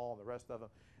 versus Paul and the rest of them.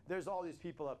 There's all these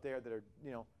people up there that are,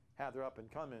 have their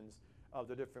up-and-comings of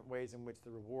the different ways in which the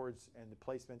rewards and the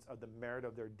placements of the merit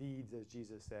of their deeds, as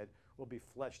Jesus said, will be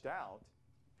fleshed out.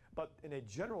 But in a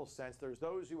general sense, there's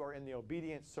those who are in the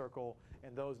obedience circle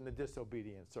and those in the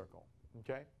disobedience circle,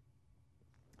 okay?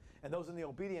 And those in the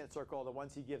obedience circle are the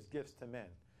ones he gives gifts to men.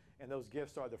 And those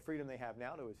gifts are the freedom they have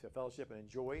now to fellowship and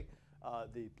enjoy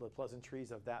the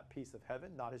pleasantries of that piece of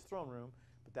heaven, not his throne room,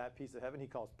 but that piece of heaven he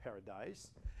calls paradise.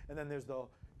 And then there's the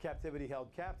captivity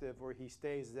held captive, where he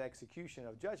stays as the execution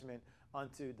of judgment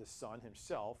unto the Son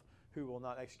himself, who will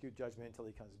not execute judgment until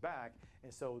he comes back.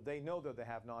 And so they know they're the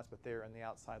have-nots, but they're on the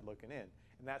outside looking in.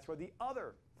 And that's where the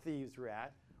other thieves are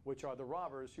at, which are the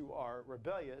robbers who are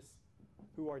rebellious,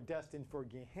 who are destined for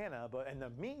Gehenna, but in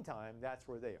the meantime, that's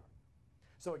where they are.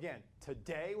 So again,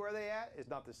 today where they at is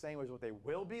not the same as what they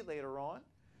will be later on,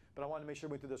 but I wanted to make sure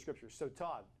we went through the scriptures. So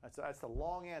Todd, that's the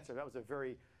long answer. That was a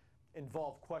very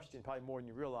involved question, probably more than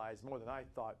you realize, more than I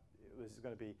thought it was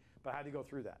going to be, but I had to go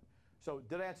through that. So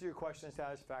did I answer your question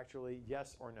satisfactorily,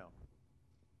 yes or no?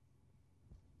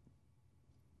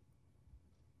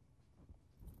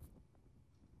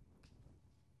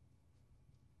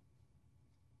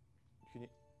 Can you?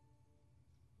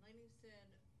 Lainey said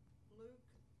Luke,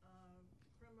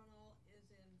 criminal is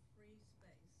in free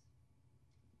space.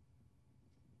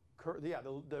 Yeah,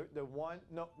 the one,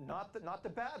 no, not the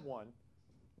bad one,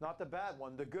 not the bad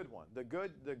one, the good one.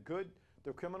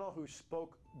 The criminal who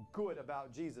spoke good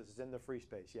about Jesus is in the free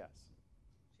space, yes.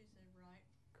 She said right.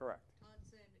 Correct. Todd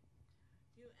said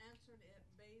you answered it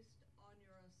based on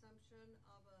your assumption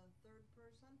of a third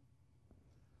person.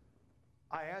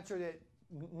 I answered it,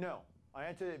 no. I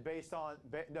answered it based on,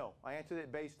 no, I answered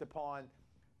it based upon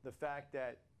the fact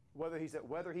that whether he's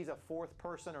a fourth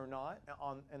person or not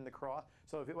in the cross,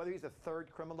 so whether he's a third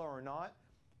criminal or not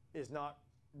is not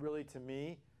really, to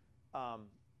me,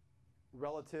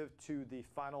 relative to the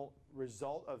final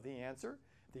result of the answer.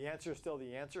 The answer is still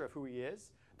the answer of who he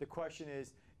is. The question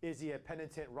is he a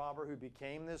penitent robber who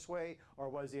became this way, or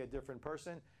was he a different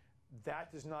person?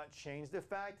 That does not change the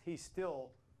fact he's still,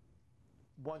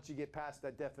 once you get past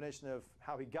that definition of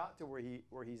how he got to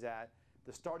where he's at,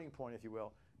 the starting point, if you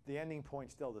will, the ending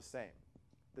point's still the same.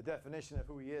 The definition of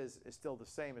who he is still the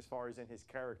same as far as in his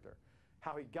character.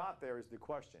 How he got there is the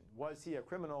question. Was he a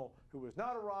criminal who was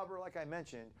not a robber, like I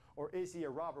mentioned, or is he a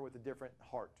robber with a different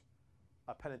heart,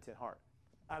 a penitent heart?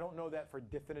 I don't know that for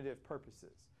definitive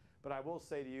purposes, but I will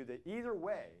say to you that either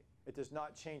way, it does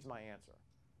not change my answer.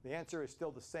 The answer is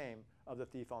still the same of the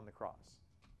thief on the cross.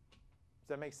 Does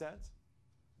that make sense?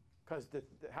 Because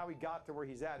how he got to where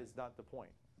he's at is not the point.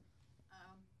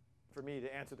 For me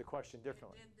to answer the question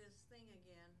differently. It did this thing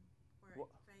again where What?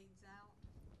 it fades out.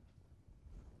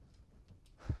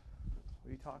 What are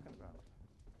you talking about? What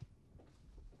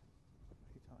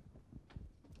are you talking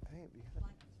about? Hey, Like it's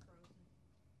frozen.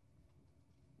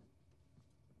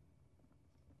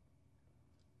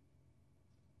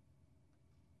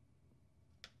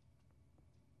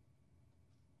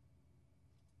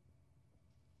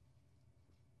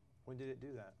 when did it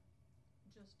do that?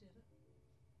 Just did it.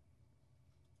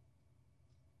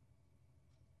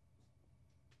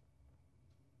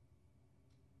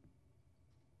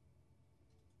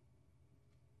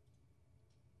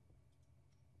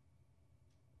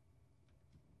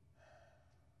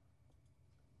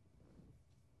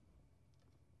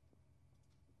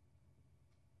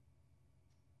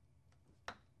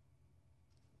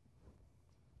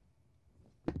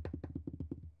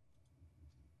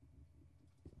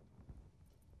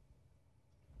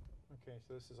 Okay,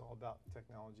 so this is all about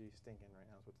technology stinking right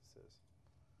now is what this is.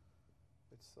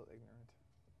 It's so ignorant.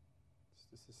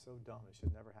 This is so dumb. It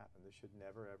should never happen. This should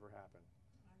never, ever happen.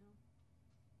 I know.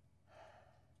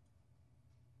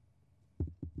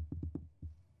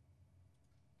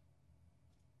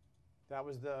 That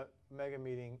was the mega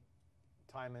meeting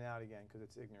timing out again because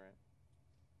it's ignorant.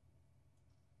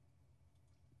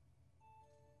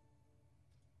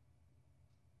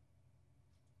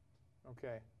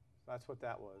 Okay, that's what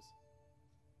that was.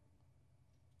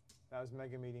 That was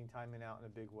mega meeting timing out in a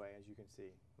big way, as you can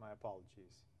see. My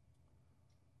apologies.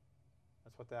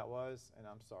 That's what that was, and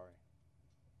I'm sorry.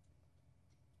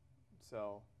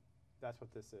 So that's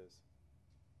what this is.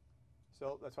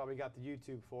 So that's why we got the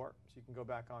YouTube for. So you can go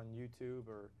back on YouTube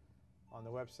or on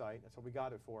the website. That's what we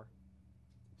got it for.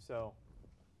 So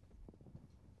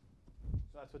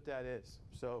that's what that is.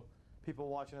 So people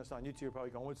watching us on YouTube are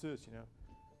probably going, what's this, you know?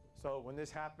 So when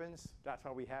this happens, that's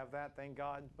why we have that, thank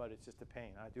God, but it's just a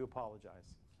pain. I do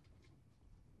apologize.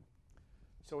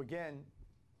 So again,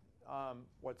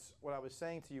 what I was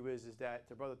saying to you is that,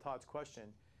 to Brother Todd's question,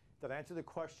 that I answered the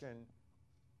question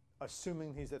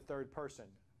assuming he's a third person.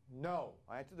 No,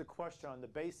 I answered the question on the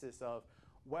basis of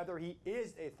whether he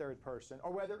is a third person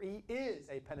or whether he is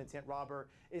a penitent robber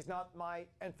is not my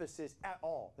emphasis at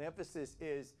all. The emphasis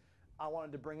is I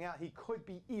wanted to bring out he could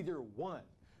be either one,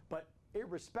 but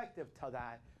irrespective to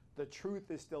that, the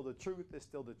truth is still the truth is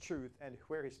still the truth, and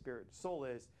where his spirit and soul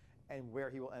is and where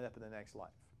he will end up in the next life.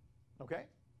 Okay?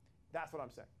 That's what I'm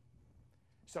saying.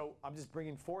 So I'm just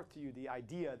bringing forth to you the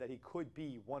idea that he could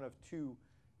be one of two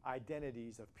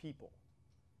identities of people.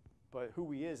 But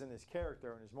who he is in his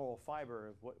character and his moral fiber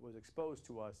of what was exposed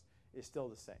to us is still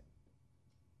the same.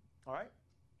 All right?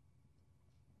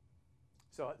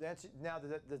 So now,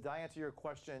 did I answer your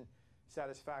question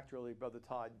satisfactorily, Brother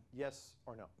Todd? Yes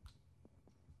or no?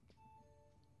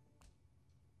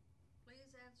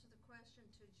 Please answer the question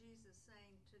to Jesus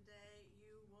saying, today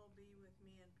you will be with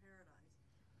me in paradise.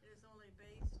 It is only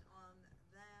based on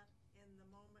that in the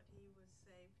moment he was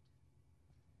saved.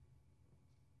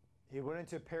 He went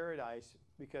into paradise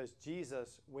because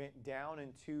Jesus went down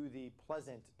into the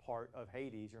pleasant part of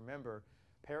Hades. Remember,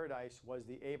 paradise was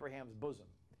the Abraham's bosom.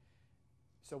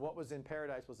 So what was in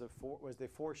paradise was the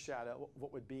foreshadow of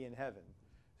what would be in heaven,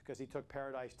 because he took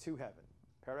paradise to heaven.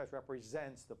 Paradise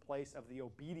represents the place of the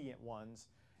obedient ones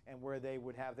and where they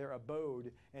would have their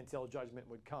abode until judgment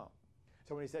would come.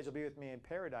 So when he says you'll be with me in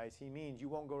paradise, he means you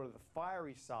won't go to the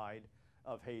fiery side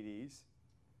of Hades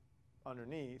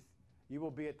underneath. You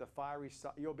will be at the fiery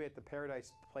side, you'll be at the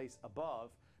paradise place above,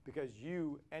 because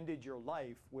you ended your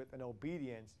life with an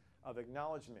obedience of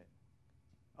acknowledgement,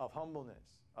 of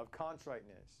humbleness, of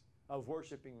contriteness, of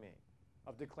worshiping me,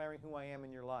 of declaring who I am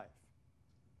in your life.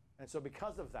 And so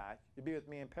because of that, you'll be with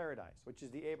me in paradise, which is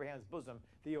the Abraham's bosom,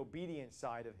 the obedient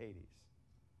side of Hades,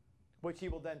 which he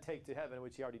will then take to heaven,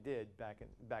 which he already did back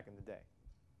in the day.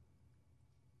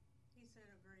 He said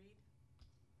agreed.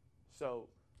 So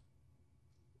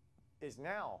is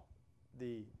now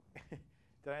the,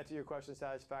 did I answer your question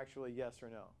satisfactorily, yes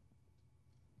or no?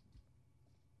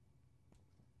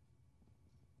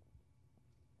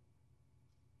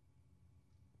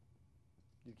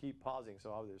 You keep pausing,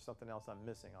 so there's something else I'm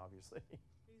missing, obviously.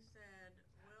 He said,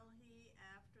 will he,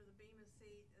 after the Bema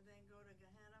seat, then go to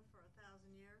Gehenna for 1,000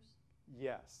 years?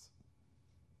 Yes.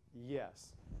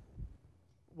 Yes.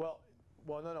 Well,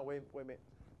 no, wait a minute.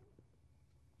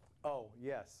 Oh,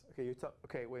 yes. Okay,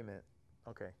 okay, wait a minute.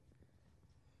 Okay.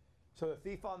 So the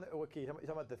thief okay, you're talking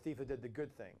about the thief who did the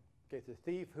good thing. Okay, the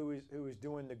thief who is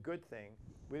doing the good thing,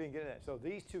 we didn't get into that. So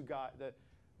these two guys,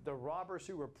 the robbers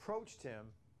who reproached him,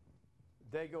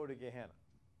 they go to Gehenna.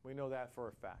 We know that for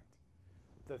a fact.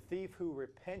 The thief who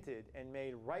repented and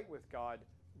made right with God,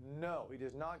 no, he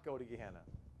does not go to Gehenna.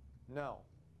 No.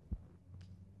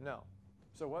 No.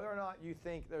 So whether or not you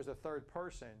think there's a third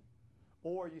person,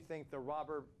 or you think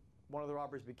one of the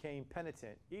robbers became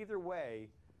penitent, either way,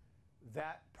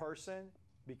 that person,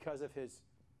 because of his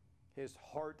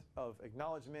heart of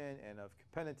acknowledgement and of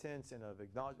penitence and of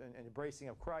acknowledgement and embracing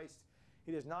of Christ,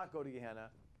 he does not go to Gehenna.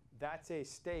 That's a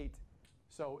state.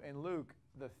 So in Luke,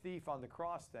 the thief on the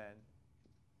cross then,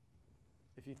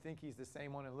 if you think he's the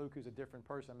same one in Luke who's a different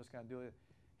person, I'm just going to do it.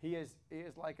 He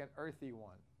is like an earthy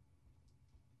one.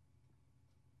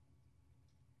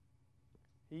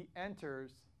 He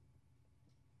enters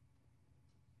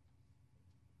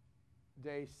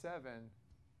day 7,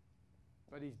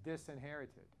 but he's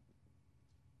disinherited.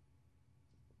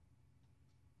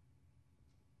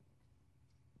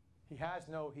 He has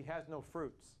no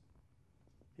fruits.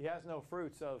 He has no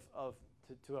fruits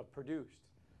to have produced.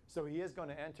 So he is going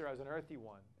to enter as an earthy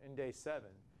one in day 7,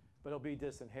 but he'll be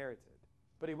disinherited.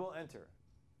 But he will enter.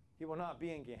 He will not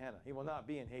be in Gehenna. He will not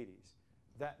be in Hades.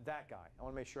 That guy. I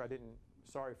want to make sure I didn't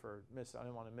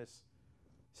want to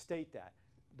misstate that.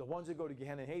 The ones who go to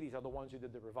Gehenna and Hades are the ones who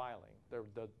did the reviling. They're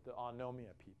the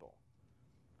anomia people.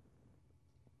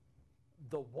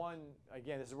 The one,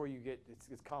 again, this is where you get,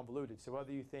 it's convoluted. So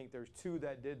whether you think there's 2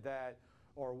 that did that,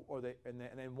 and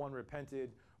then one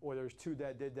repented, or there's 2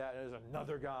 that did that, and there's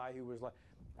another guy who was like,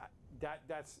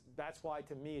 that's why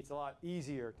to me it's a lot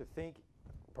easier to think,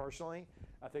 personally,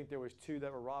 I think there was 2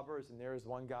 that were robbers and there was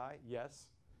one guy, yes.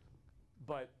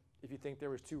 But if you think there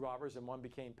was 2 robbers and one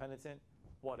became penitent,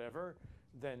 whatever,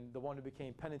 then the one who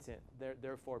became penitent,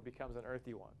 therefore becomes an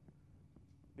earthy one,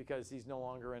 because he's no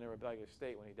longer in a rebellious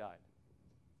state when he died.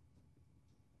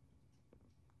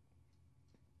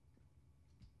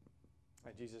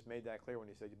 And Jesus made that clear when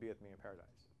he said, "You be with me in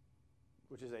paradise,"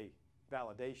 which is a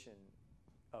validation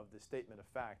of the statement of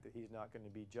fact that he's not going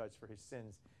to be judged for his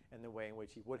sins in the way in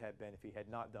which he would have been if he had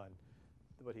not done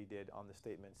what he did on the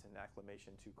statements and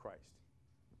acclamation to Christ.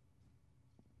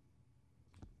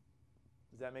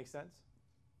 Does that make sense?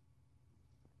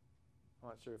 I'm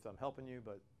not sure if I'm helping you,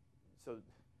 but so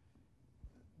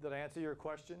did I answer your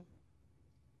question?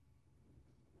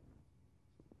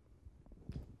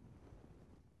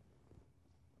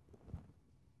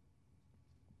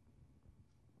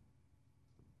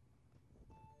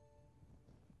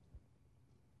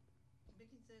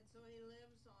 Vicky said, so he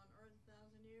lives on earth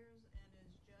 1,000 years and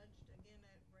is judged again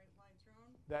at great white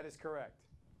throne? That is correct.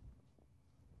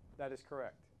 That is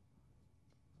correct.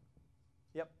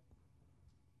 Yep.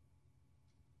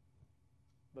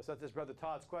 But since it's Brother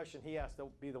Todd's question, he has to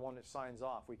be the one that signs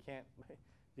off. We can't,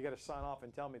 you got to sign off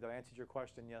and tell me that I answered your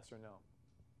question, yes or no.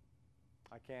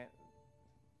 I can't.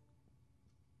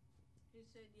 He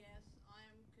said, yes, I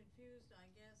am confused,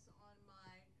 I guess, on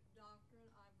my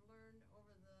doctrine I've learned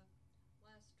over the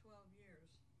last 12 years.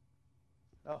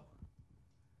 Oh.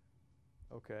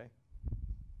 Okay.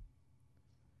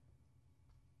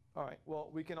 All right. Well,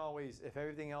 we can always, if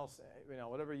everything else,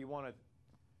 whatever you want to,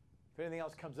 if anything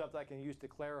else comes up that I can use to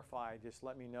clarify, just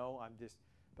let me know.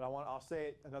 But I'll say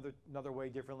it another way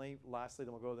differently. Lastly,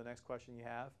 then we'll go to the next question you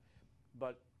have.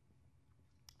 But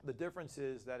the difference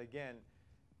is that, again,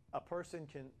 a person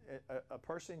can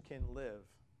live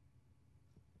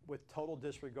with total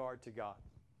disregard to God.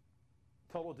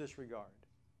 Total disregard.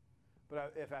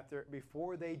 But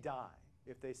before they die,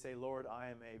 if they say, Lord,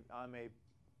 I'm a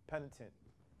penitent,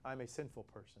 I'm a sinful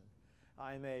person,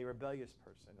 I'm a rebellious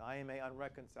person, I am an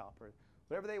unreconciled person,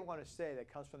 whatever they want to say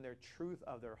that comes from their truth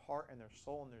of their heart and their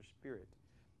soul and their spirit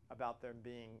about them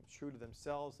being true to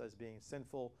themselves as being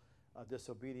sinful,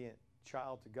 disobedient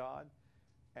child to God,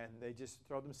 and they just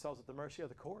throw themselves at the mercy of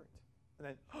the court. And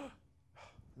then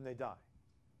and they die.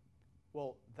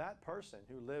 Well, that person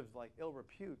who lived like ill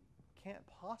repute can't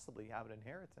possibly have an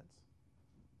inheritance.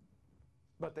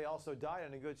 But they also died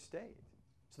in a good state.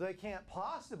 So they can't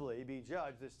possibly be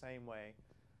judged the same way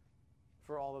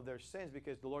for all of their sins,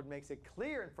 because the Lord makes it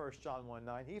clear in 1 John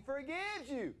 1:9, He forgives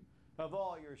you of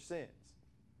all your sins,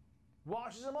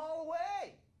 washes them all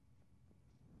away.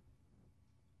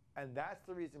 And that's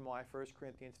the reason why 1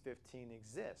 Corinthians 15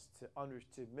 exists,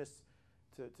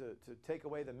 to take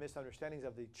away the misunderstandings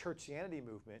of the churchianity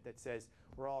movement that says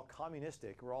we're all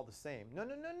communistic, we're all the same. No.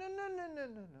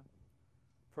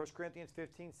 1 Corinthians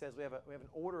 15 says we have an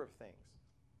order of things.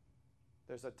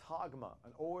 There's a tagma,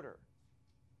 an order,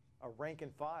 a rank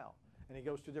and file, and it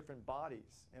goes through different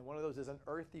bodies. And one of those is an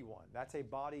earthy one. That's a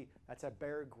body, that's a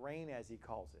bare grain, as he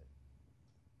calls it.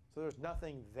 So there's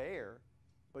nothing there,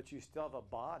 but you still have a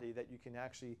body that you can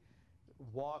actually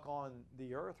walk on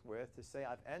the earth with to say,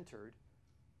 I've entered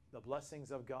the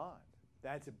blessings of God.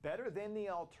 That's better than the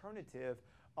alternative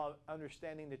of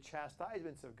understanding the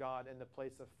chastisements of God in the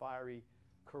place of fiery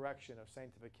correction, of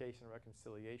sanctification and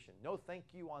reconciliation. No thank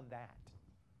you on that.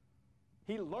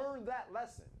 He learned that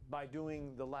lesson by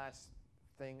doing the last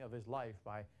thing of his life,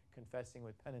 by confessing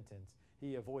with penitence.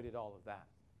 He avoided all of that.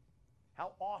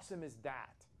 How awesome is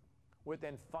that?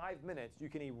 Within 5 minutes, you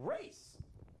can erase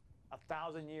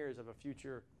 1,000 years of a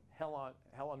future hell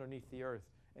underneath the earth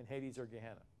in Hades or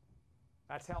Gehenna.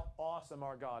 That's how awesome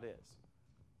our God is.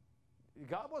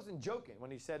 God wasn't joking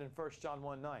when he said in 1 John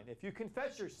 1:9, if you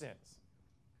confess your sins,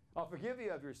 I'll forgive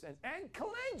you of your sins and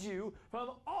cleanse you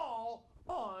from all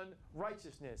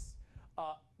unrighteousness.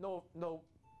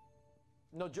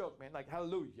 No joke, man. Like,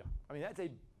 hallelujah. I mean, that's a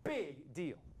big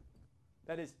deal.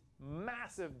 That is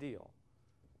massive deal.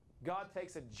 God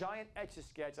takes a giant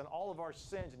etch-a-sketch on all of our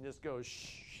sins and just goes,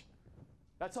 shh.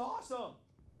 That's awesome.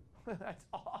 That's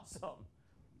awesome.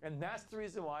 And that's the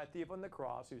reason why a thief on the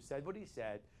cross who said what he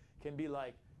said can be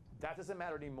like, that doesn't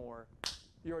matter anymore.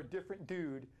 You're a different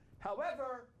dude.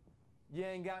 However, you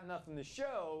ain't got nothing to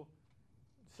show,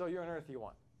 so you're an earthy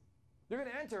one. You're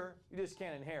going to enter, you just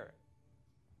can't inherit.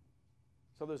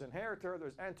 So there's inheritor,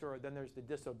 there's enterer, then there's the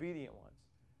disobedient ones.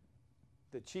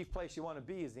 The chief place you want to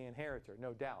be is the inheritor,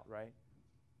 no doubt, right?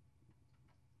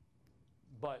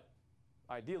 But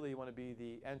ideally, you want to be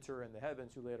the enterer in the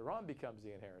heavens who later on becomes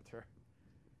the inheritor.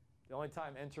 The only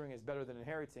time entering is better than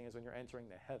inheriting is when you're entering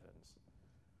the heavens.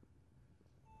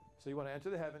 So you want to enter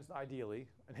the heavens, ideally,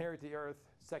 inherit the earth,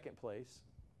 second place,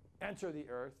 enter the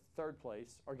earth, third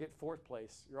place, or get fourth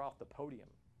place. You're off the podium.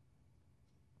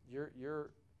 You're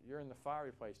in the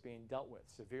fiery place, being dealt with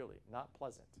severely, not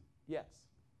pleasant. Yes.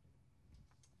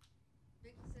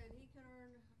 Vic said he can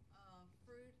earn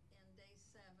fruit in day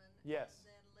 7 Yes.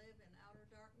 and then live in outer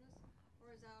darkness, or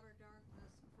is outer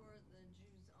darkness for the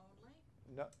Jews only?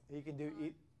 No, he can do.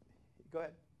 Go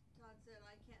ahead. Todd said,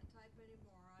 I can't type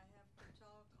anymore. I have to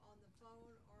talk on the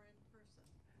phone or in person.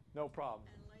 No problem.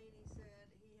 And Laney said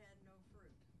he had no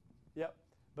fruit. Yep.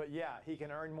 But yeah, he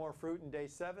can earn more fruit in day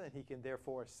 7, and he can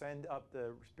therefore ascend up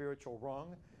the spiritual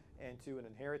rung and to an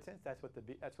inheritance. That's what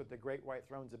the great white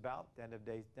throne's about. The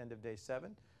end of day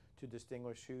 7, to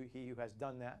distinguish he who has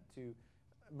done that to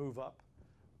move up,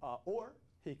 or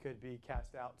he could be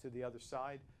cast out to the other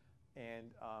side and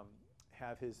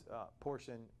have his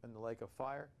portion in the lake of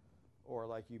fire, or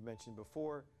like you mentioned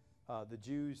before, the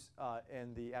Jews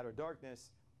in the outer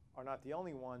darkness are not the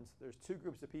only ones. There's 2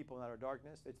 groups of people in outer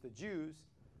darkness. It's the Jews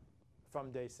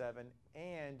from day 7,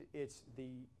 and it's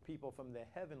the people from the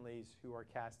heavenlies who are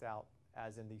cast out,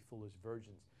 as in the foolish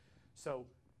virgins. So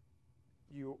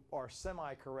you are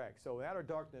semi-correct. So in outer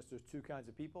darkness, there's 2 kinds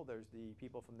of people. There's the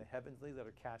people from the heavenlies that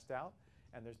are cast out,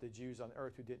 and there's the Jews on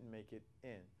earth who didn't make it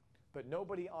in. But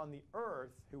nobody on the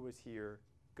earth who was here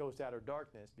goes to outer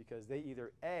darkness, because they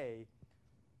either A,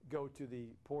 go to the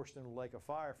portion of the lake of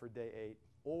fire for day 8,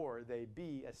 or they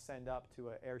B, ascend up to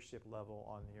an airship level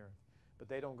on the earth. But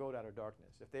they don't go to outer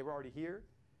darkness. If they were already here,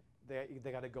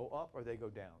 they got to go up or they go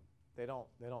down. They don't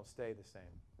stay the same.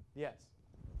 Yes?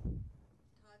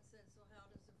 Todd said, so how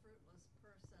does a fruitless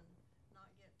person not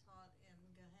get taught in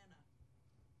Gehenna?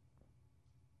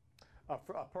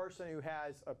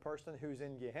 A person who's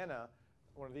in Gehenna,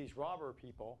 one of these robber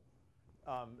people,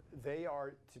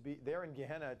 they're in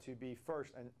Gehenna to be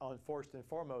first and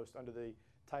foremost under the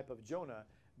type of Jonah.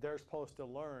 They're supposed to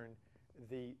learn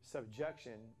the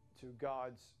subjection to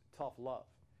God's tough love.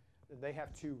 They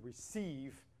have to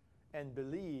receive and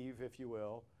believe, if you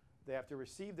will. They have to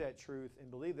receive that truth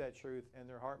and believe that truth in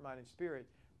their heart, mind, and spirit,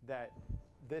 that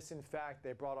this, in fact,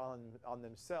 they brought on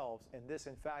themselves, and this,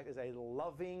 in fact, is a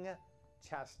loving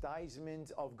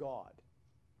chastisement of God.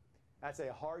 That's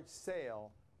a hard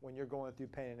sale when you're going through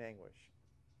pain and anguish.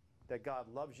 That God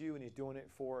loves you and He's doing it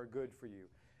for good for you.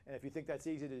 And if you think that's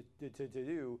easy to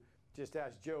do, just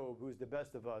ask Job, who's the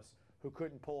best of us, who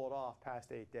couldn't pull it off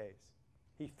past 8 days.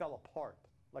 He fell apart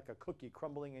like a cookie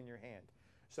crumbling in your hand.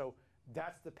 So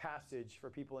that's the passage for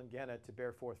people in Ghana to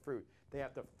bear forth fruit. They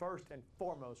have to first and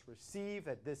foremost receive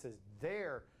that this is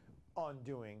their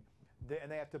undoing,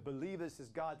 and they have to believe this is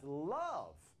God's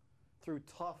love through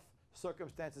tough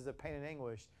circumstances of pain and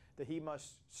anguish, that He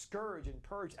must scourge and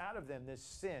purge out of them this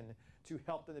sin to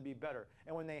help them to be better.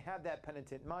 And when they have that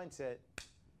penitent mindset,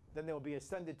 then they will be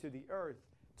ascended to the earth,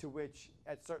 to which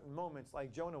at certain moments,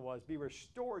 like Jonah was, be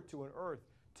restored to an earth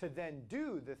to then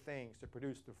do the things to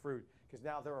produce the fruit, because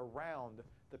now they're around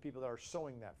the people that are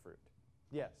sowing that fruit.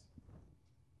 Yes?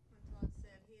 When Todd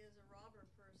said he is a robber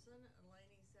person,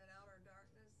 Lainey said outer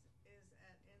darkness is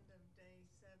at end of day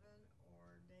 7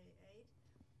 or day 8.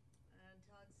 And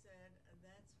Todd said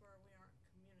that's where we aren't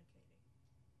communicating.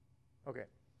 Okay.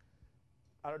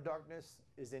 Outer darkness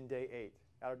is in day 8.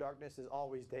 Outer darkness is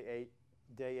always day 8,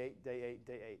 day 8, day 8,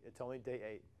 day 8. It's only day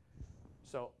 8.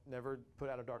 So never put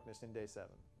outer darkness in day 7.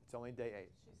 It's only day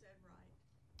 8. She said right.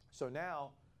 So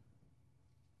now,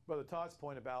 Brother Todd's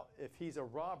point about if he's a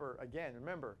robber, again,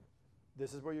 remember,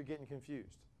 this is where you're getting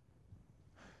confused.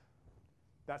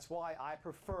 That's why I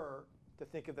prefer to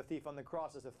think of the thief on the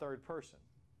cross as a third person.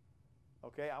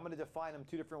 Okay, I'm going to define him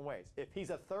 2 different ways. If he's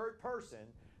a third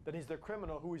person, then he's the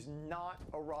criminal who is not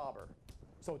a robber.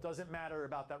 So it doesn't matter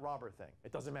about that robber thing.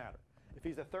 It doesn't matter. If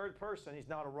he's a third person, he's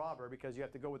not a robber, because you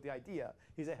have to go with the idea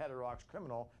he's a heterodox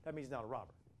criminal. That means he's not a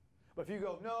robber. But if you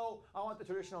go, no, I want the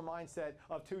traditional mindset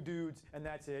of 2 dudes and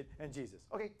that's it, and Jesus.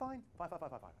 Okay, fine. Fine.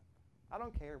 I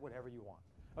don't care, whatever you want.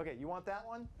 Okay, you want that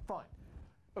one? Fine.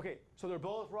 Okay, so they're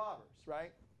both robbers,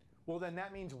 right? Well, then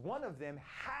that means one of them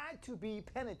had to be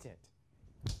penitent.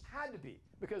 Had to be.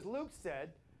 Because Luke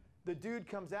said, the dude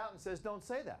comes out and says, don't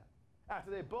say that,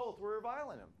 after they both were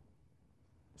reviling him.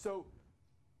 So,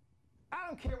 I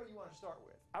don't care what you want to start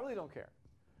with. I really don't care.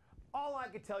 All I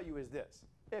could tell you is this.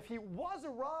 If he was a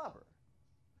robber,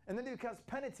 and then he becomes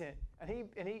penitent, and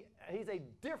he's a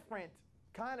different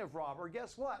kind of robber,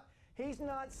 guess what? He's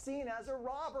not seen as a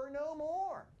robber no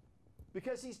more.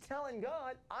 Because he's telling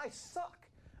God, I suck.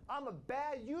 I'm a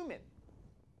bad human.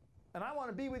 And I want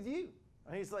to be with you.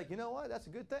 And he's like, you know what? That's a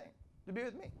good thing, to be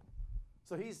with me.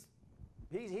 So he's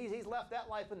left that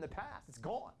life in the past. It's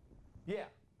gone. Yeah.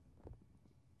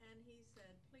 And he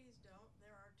said, please don't.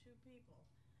 There are 2 people.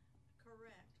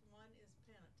 Correct. One is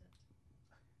penitent.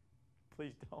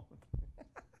 Please don't.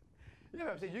 Yeah,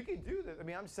 but I'm saying you can do that.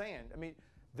 I'm saying,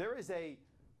 there is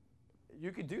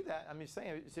you could do that. I'm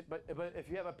saying, but if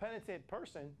you have a penitent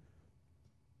person,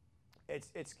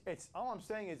 it's all I'm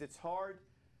saying is it's hard.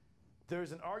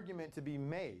 There's an argument to be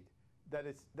made that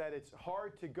it's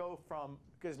hard to go from,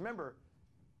 because remember,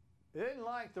 it isn't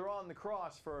like they're on the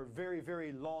cross for a very,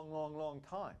 very long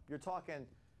time. You're talking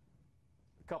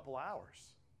a couple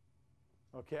hours.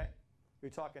 Okay?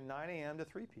 You're talking 9 a.m. to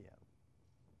 3 p.m.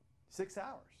 6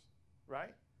 hours,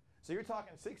 right? So you're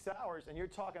talking 6 hours, and you're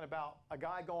talking about a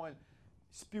guy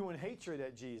spewing hatred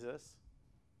at Jesus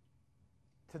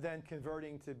to then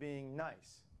converting to being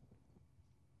nice.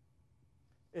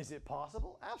 Is it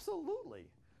possible? Absolutely.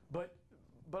 But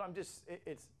I'm just,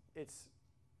 it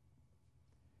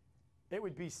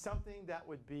would be something that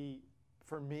would be,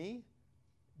 for me,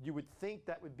 you would think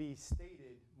that would be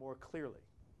stated more clearly.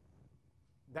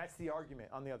 That's the argument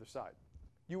on the other side.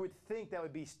 You would think that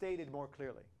would be stated more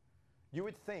clearly. You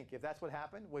would think, if that's what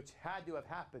happened, which had to have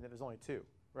happened if there's only 2,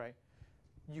 right?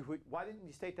 Why didn't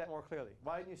you state that more clearly?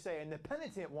 Why didn't you say, and the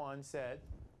penitent one said,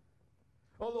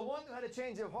 or the one who had a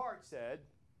change of heart said,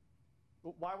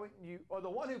 why wouldn't you, or the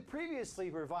one who previously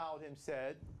reviled him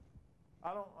said,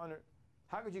 how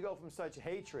could you go from such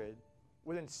hatred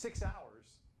within 6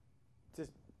 hours to,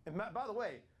 and by the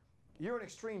way, you're in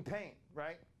extreme pain,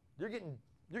 right? You're getting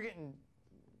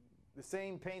the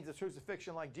same pains of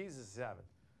crucifixion like Jesus is having.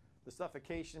 The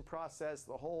suffocation process,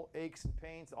 the whole aches and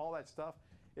pains, all that stuff.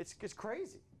 It's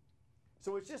crazy.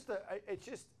 So it's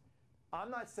just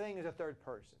I'm not saying there's a third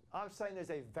person. I'm saying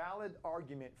there's a valid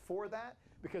argument for that,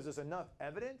 because there's enough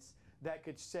evidence that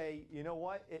could say, you know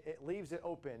what, it leaves it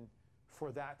open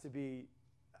for that to be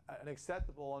an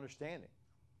acceptable understanding.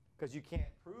 Because you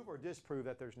can't prove or disprove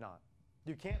that there's not.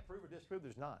 You can't prove or disprove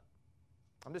there's not.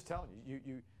 I'm just telling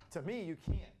you, to me, you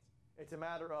can't. It's a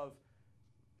matter of,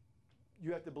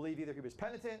 you have to believe either he was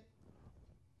penitent,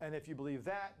 and if you believe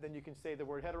that, then you can say the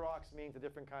word heterodox means a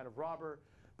different kind of robber.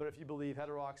 But if you believe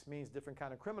heterodox means different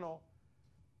kind of criminal,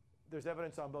 there's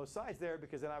evidence on both sides there,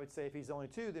 because then I would say if he's only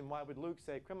 2, then why would Luke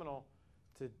say criminal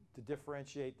to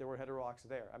differentiate the word heterodox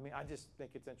there. I mean, I just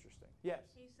think it's interesting. Yes?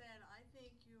 He said, I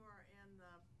think you are in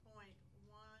the 0.00001%.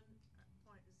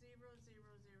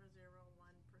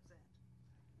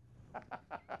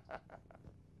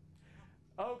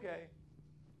 Okay.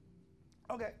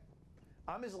 Okay.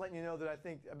 I'm just letting you know that I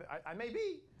think, I may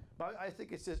be, but I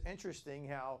think it's just interesting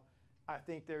how I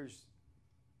think there's,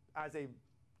 as a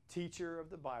teacher of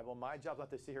the Bible, my job is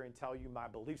not to sit here and tell you my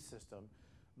belief system.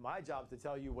 My job is to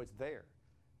tell you what's there.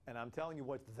 And I'm telling you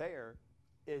what's there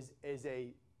is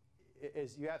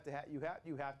you have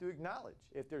to acknowledge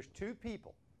if there's two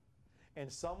people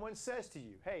and someone says to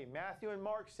you, hey, Matthew and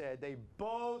Mark said they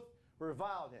both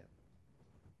reviled him.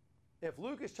 If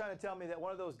Luke is trying to tell me that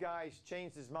one of those guys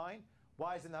changed his mind,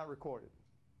 why is it not recorded?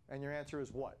 And your answer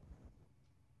is what?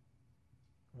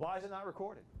 Why is it not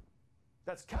recorded?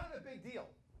 That's kind of a big deal.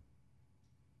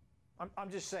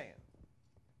 I'm just saying.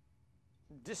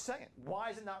 Just saying. Why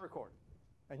is it not recorded?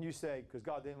 And you say, because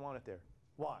God didn't want it there.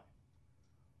 Why?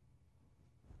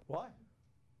 Why?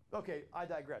 Okay, I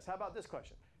digress. How about this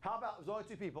question? How about, there's only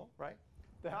two people, right?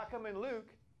 Then how come in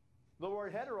Luke, the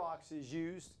word heterodox is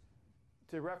used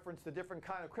to reference the different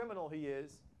kind of criminal he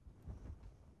is,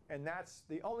 and that's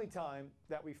the only time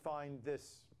that we find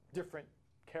this different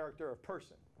character of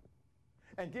person.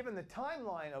 And given the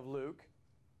timeline of Luke,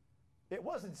 it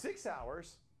wasn't 6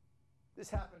 hours. This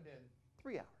happened in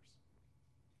 3 hours.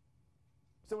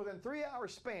 So within 3 hour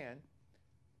span,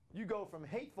 you go from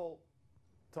hateful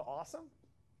to awesome?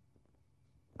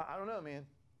 I don't know, man.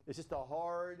 It's just a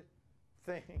hard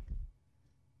thing.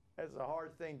 It's a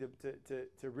hard thing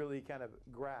to really kind of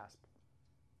grasp.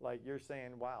 Like you're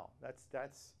saying, wow, that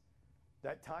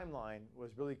timeline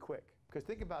was really quick. Because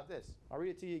think about this. I'll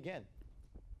read it to you again.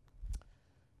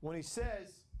 When he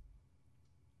says,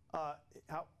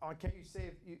 can you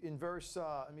save, in verse,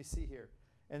 let me see here.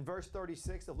 In verse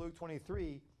 36 of Luke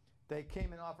 23, they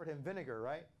came and offered him vinegar,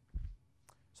 right?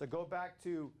 So go back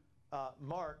to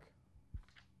Mark.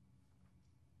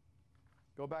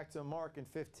 Go back to Mark in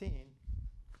 15.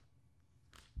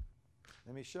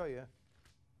 Let me show you.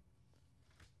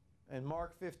 In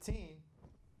Mark 15,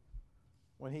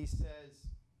 when he says,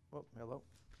 oh, hello.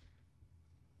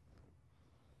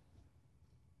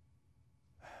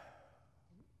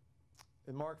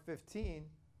 In Mark 15,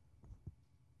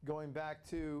 going back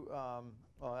to,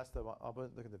 that's the one, I'll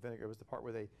look at the vinegar. It was the part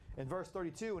where in verse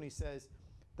 32, when he says,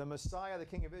 the Messiah, the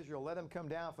King of Israel, let him come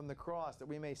down from the cross that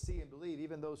we may see and believe.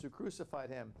 Even those who crucified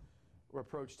him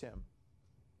reproached him.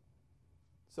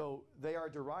 So they are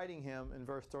deriding him in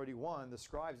verse 31. The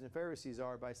scribes and Pharisees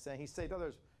are by saying, he saved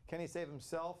others. Can he save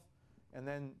himself? And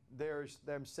then there's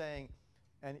them saying,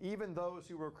 and even those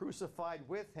who were crucified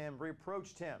with him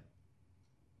reproached him.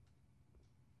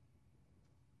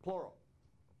 Plural.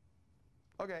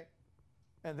 Okay.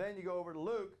 And then you go over to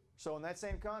Luke. So in that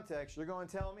same context, you're going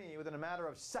to tell me within a matter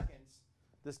of seconds,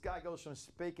 this guy goes from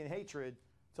speaking hatred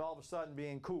to all of a sudden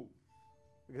being cool.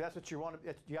 Because that's what you want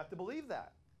to, you have to believe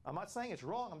that. I'm not saying it's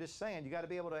wrong. I'm just saying you got to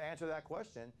be able to answer that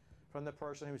question from the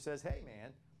person who says, hey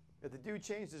man, if the dude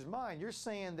changed his mind, you're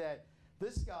saying that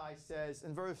this guy says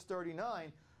in verse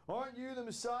 39, aren't you the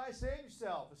Messiah? Save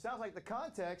yourself. It sounds like the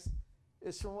context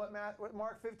is from what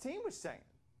Mark 15 was saying.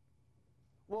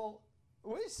 Well,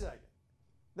 wait a second.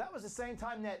 That was the same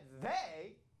time that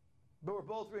they, but were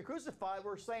both being crucified,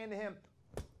 were saying to him,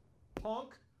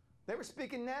 punk. They were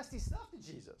speaking nasty stuff to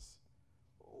Jesus.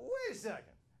 Wait a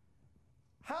second.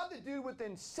 How'd the dude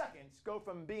within seconds go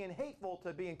from being hateful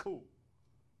to being cool?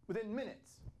 Within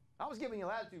minutes. I was giving you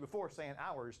latitude before saying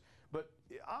hours, but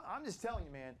I'm just telling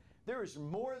you, man, there is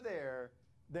more there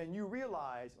than you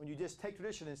realize when you just take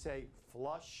tradition and say,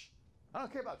 flush. I don't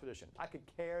care about tradition. I could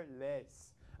care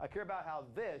less. I care about how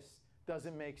this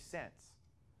doesn't make sense.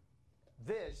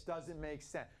 This doesn't make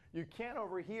sense. You can't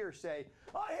over here say,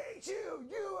 I hate you,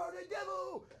 you are the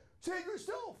devil, save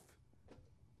yourself.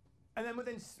 And then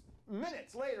within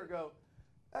minutes later go,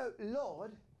 oh,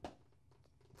 Lord,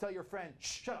 tell your friend,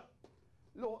 shut up.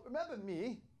 Lord, remember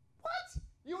me? What?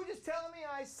 You were just telling me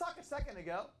I suck a second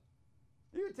ago.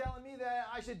 You were telling me that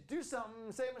I should do something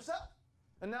and save myself.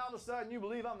 And now all of a sudden you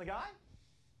believe I'm the guy?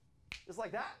 Just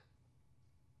like that?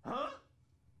 Huh?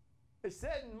 It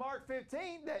said in Mark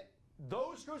 15 that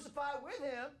those crucified with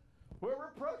him were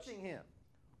reproaching him.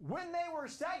 When they were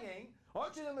saying,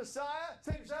 aren't you the Messiah?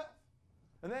 Save yourself.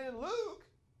 And then in Luke,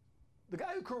 the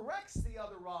guy who corrects the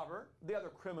other robber, the other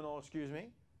criminal,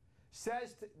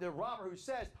 says to the robber who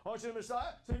says, aren't you the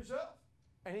Messiah? Save yourself.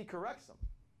 And he corrects him.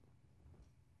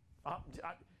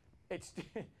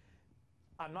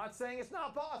 I'm not saying it's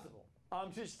not possible.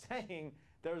 I'm just saying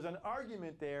there's an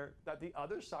argument there that the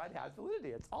other side has validity.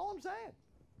 That's all I'm saying.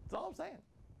 That's all I'm saying.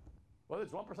 Whether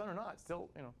it's 1% or not,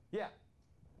 still, yeah.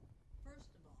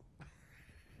 First of all,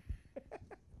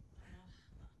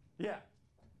 Yeah.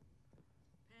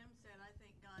 Pam said, I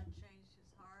think God changed his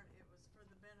heart. It was for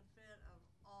the benefit of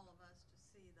all of us to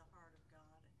see the heart of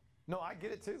God. No, I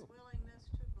get it too. His willingness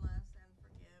to bless and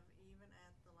forgive even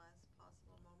at the last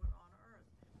possible moment on earth.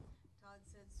 Todd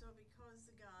said, so because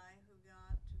the guy who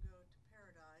got to go to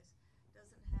paradise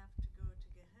doesn't have to go to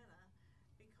Gehenna,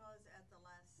 because at the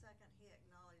last second he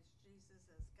acknowledged Jesus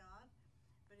as God,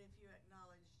 but if you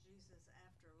acknowledge Jesus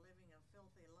after living a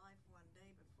filthy life one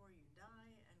day before you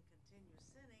die and continue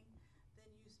sinning,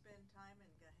 then you spend time in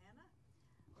Gehenna?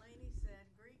 Laney said,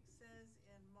 Greek says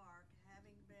in Mark,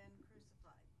 having been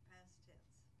crucified, past tense.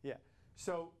 Yeah.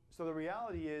 So the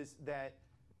reality is that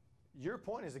your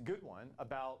point is a good one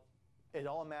about it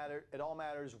all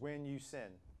matters when you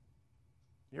sin.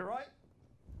 You're right.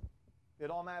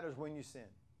 It all matters when you sin.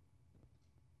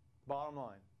 Bottom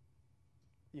line.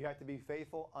 You have to be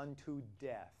faithful unto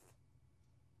death.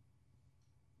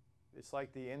 It's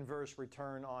like the inverse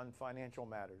return on financial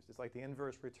matters. It's like the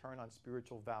inverse return on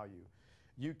spiritual value.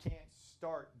 You can't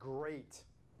start great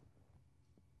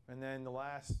and then the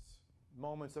last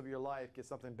moments of your life get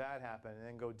something bad happen and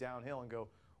then go downhill and go,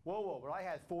 whoa, but I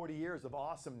had 40 years of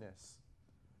awesomeness.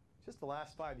 Just the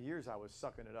last 5 years I was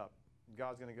sucking it up.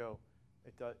 God's going to go,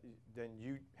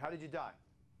 how did you die?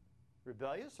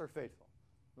 Rebellious or faithful?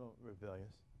 Well,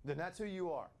 rebellious. Then that's who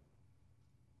you are.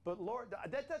 But Lord,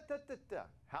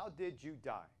 how did you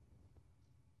die?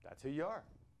 That's who you are.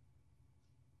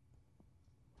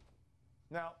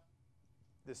 Now,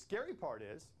 the scary part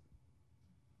is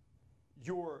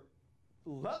your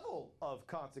level of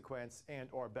consequence and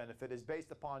or benefit is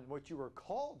based upon what you were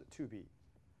called to be.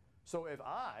 So if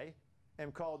I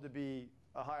am called to be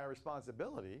a higher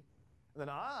responsibility, then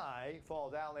I fall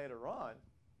down later on,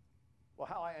 well,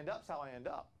 how I end up is how I end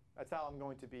up. That's how I'm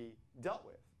going to be dealt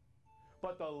with.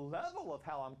 But the level of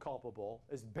how I'm culpable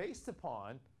is based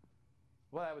upon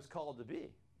what I was called to be.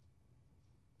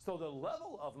 So the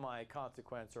level of my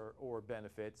consequence or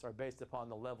benefits are based upon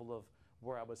the level of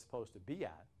where I was supposed to be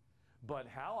at. But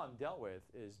how I'm dealt with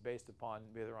is based upon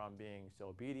whether I'm being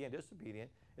obedient,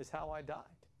 disobedient, is how I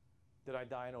died. Did I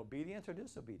die in obedience or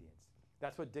disobedience?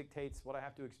 That's what dictates what I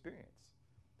have to experience.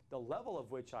 The level of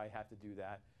which I have to do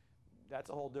that, that's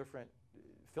a whole different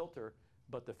filter.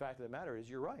 But the fact of the matter is,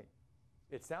 you're right.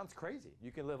 It sounds crazy.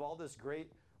 You can live all this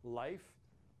great life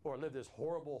or live this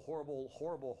horrible,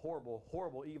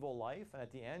 evil life, and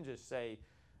at the end just say,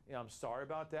 I'm sorry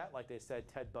about that, like they said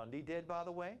Ted Bundy did, by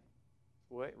the way.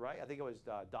 Right? I think it was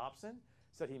Dobson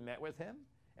said he met with him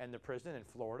and the prison in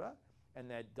Florida, and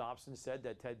that Dobson said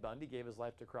that Ted Bundy gave his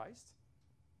life to Christ.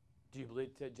 Do you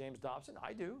believe James Dobson?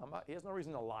 I do. He has no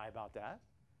reason to lie about that.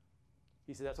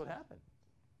 He said that's what happened.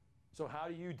 So how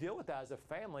do you deal with that as a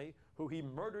family who he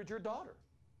murdered your daughter?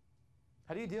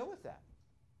 How do you deal with that?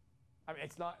 I mean,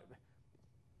 it's not,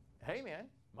 hey man,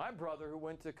 my brother who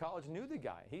went to college knew the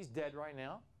guy. He's dead right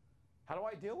now. How do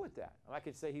I deal with that? I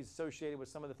could say he's associated with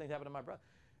some of the things that happened to my brother.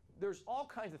 There's all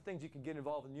kinds of things you can get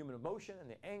involved in human emotion and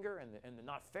the anger and the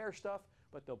not fair stuff,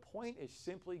 but the point is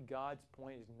simply God's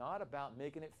point is not about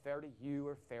making it fair to you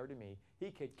or fair to me.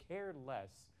 He could care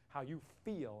less how you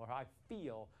feel or how I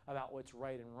feel about what's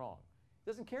right and wrong.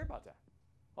 He doesn't care about that.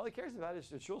 All he cares about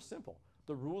is it's real simple.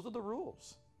 The rules are the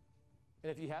rules.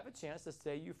 And if you have a chance to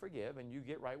say you forgive and you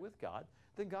get right with God,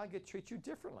 then God can treat you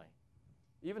differently.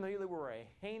 Even though you were a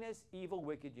heinous, evil,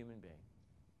 wicked human being.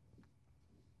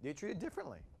 You get treated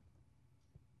differently.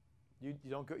 You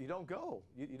don't go.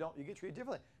 You get treated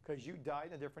differently because you died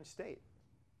in a different state.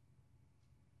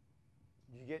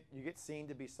 You get seen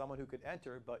to be someone who could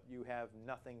enter, but you have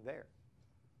nothing there.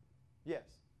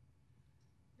 Yes.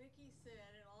 Vicky said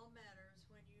it all matters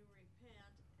when you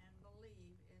repent and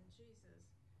believe in Jesus.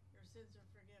 Your sins are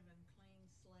forgiven, clean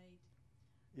slate.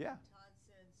 Yeah. Todd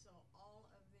said, so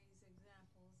all of these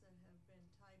examples that have been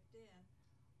typed in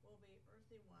will be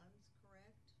earthly ones,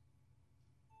 correct?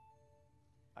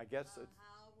 I guess it's...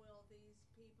 How will these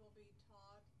people be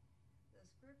taught the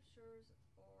scriptures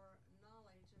or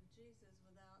knowledge of Jesus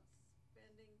without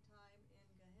spending time in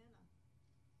Gehenna?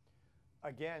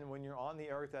 Again, when you're on the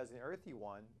earth as an earthy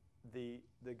one, the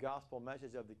gospel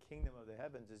message of the kingdom of the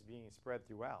heavens is being spread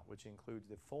throughout, which includes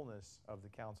the fullness of the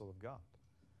counsel of God.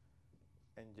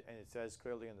 And it says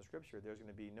clearly in the scripture, there's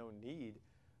going to be no need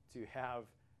to have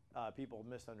people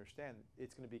misunderstand.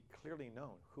 It's going to be clearly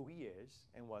known who he is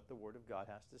and what the word of God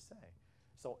has to say.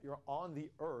 So you're on the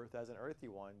earth as an earthy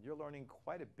one. You're learning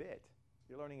quite a bit.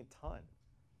 You're learning a ton.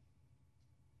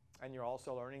 And you're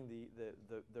also learning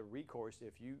the recourse.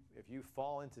 If you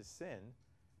fall into sin,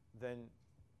 then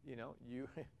you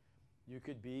you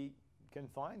could be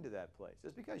confined to that place.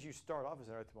 Just because you start off as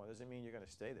an earthly one doesn't mean you're going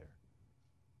to stay there.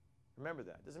 Remember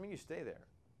that. Doesn't mean you stay there.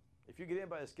 If you get in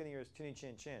by the skin of your chinny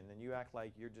chin chin and you act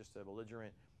like you're just a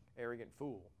belligerent, arrogant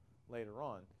fool later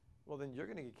on, well, then you're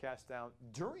going to get cast down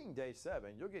during day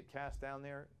 7. You'll get cast down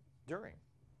there during.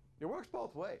 It works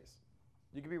both ways.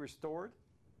 You can be restored,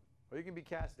 or you can be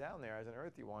cast down there as an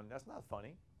earthy one. That's not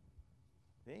funny.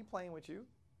 He ain't playing with you.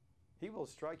 He will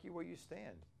strike you where you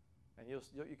stand, and you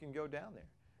can go down there.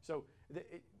 So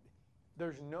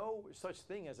there's no such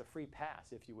thing as a free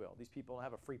pass, if you will. These people don't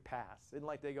have a free pass. It's not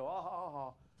like they go, ah, ha,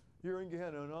 ha, you're in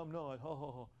Gehenna and I'm not, ha,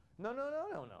 ha, ha. No.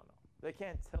 They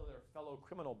can't tell their fellow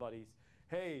criminal buddies,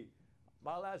 hey,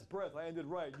 my last breath, I ended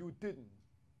right, you didn't.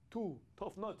 2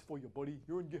 tough nuts for you, buddy.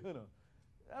 You're in Gehenna.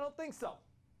 I don't think so.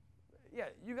 Yeah,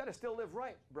 you got to still live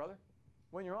right, brother.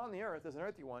 When you're on the earth as an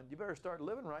earthy one, you better start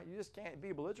living right. You just can't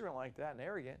be belligerent like that and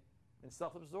arrogant and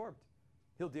self-absorbed.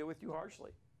 He'll deal with you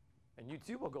harshly. And you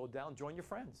too will go down, join your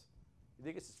friends. You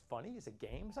think it's funny? It's a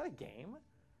game? It's not a game.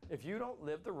 If you don't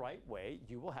live the right way,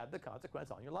 you will have the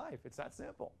consequence on your life. It's that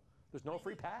simple. There's no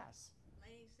free pass.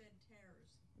 Lady said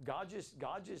terrors.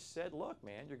 God just said, look,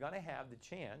 man, you're going to have the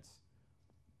chance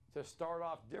to start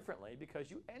off differently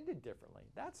because you ended differently.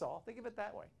 That's all. Think of it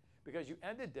that way. Because you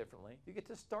ended differently, you get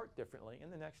to start differently in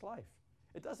the next life.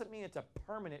 It doesn't mean it's a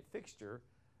permanent fixture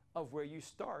of where you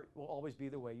start will always be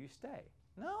the way you stay.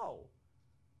 No.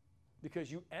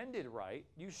 Because you ended right,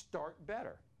 you start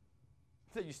better.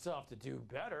 So you still have to do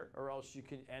better, or else you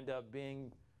can end up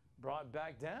being brought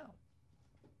back down.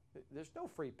 There's no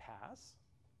free pass.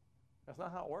 That's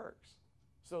not how it works.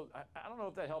 So I don't know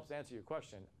if that helps answer your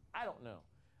question. I don't know.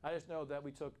 I just know that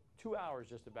we took 2 hours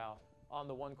just about on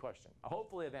the one question.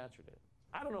 Hopefully I've answered it.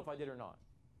 I don't know if I did or not.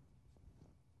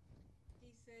 He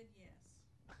said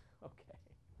yes. Okay.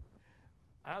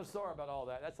 I'm sorry about all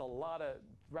that. That's a lot of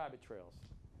rabbit trails.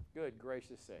 Good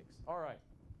gracious sakes. All right.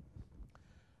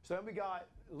 So then we got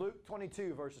Luke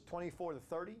 22, verses 24 to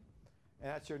 30.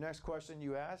 And that's your next question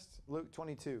you asked. Luke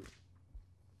 22.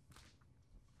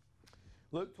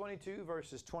 Luke 22,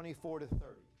 verses 24 to 30.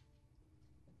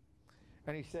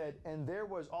 And he said, and there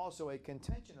was also a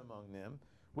contention among them,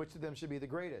 which of them should be the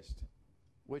greatest,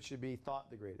 which should be thought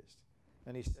the greatest.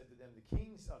 And he said to them, the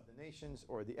kings of the nations,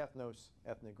 or the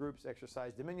ethnic groups,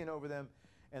 exercise dominion over them,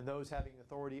 and those having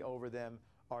authority over them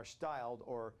are styled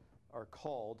or are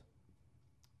called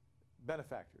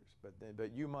benefactors.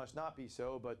 But you must not be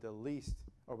so, but the least,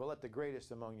 or but let the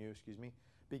greatest among you,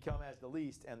 become as the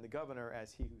least, and the governor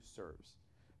as he who serves.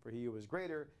 For he who is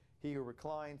greater, he who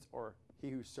reclines, or he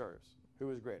who serves. Who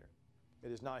is greater?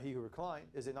 It is not he who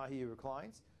reclines. Is it not he who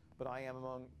reclines? But I am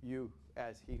among you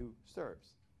as he who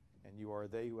serves. And you are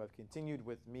they who have continued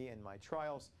with me in my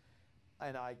trials.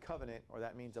 And I covenant, or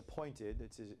that means appointed.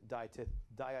 It's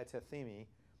diatethemi.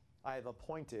 I have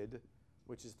appointed,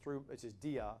 which is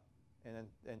dia,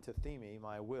 and tethemi,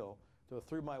 my will. So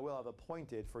through my will I've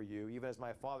appointed for you, even as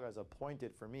my Father has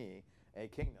appointed for me, a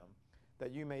kingdom,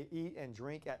 that you may eat and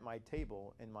drink at my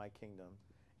table in my kingdom,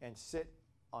 and sit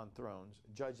on thrones,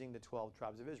 judging the 12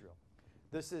 tribes of Israel.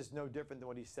 This is no different than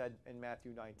what he said in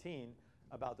Matthew 19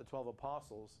 about the 12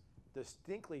 apostles,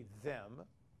 distinctly them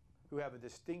who have a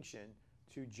distinction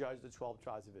to judge the 12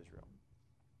 tribes of Israel.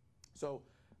 So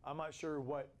I'm not sure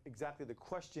what exactly the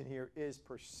question here is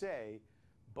per se,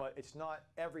 but it's not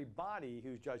everybody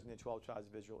who's judging the 12 tribes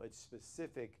of Israel. It's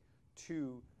specific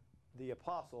to the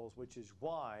apostles, which is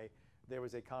why there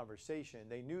was a conversation.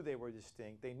 They knew they were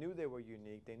distinct. They knew they were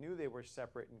unique. They knew they were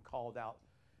separate and called out.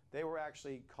 They were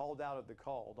actually called out of the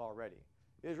called already.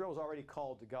 Israel was already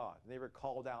called to God. They were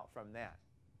called out from that.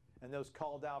 And those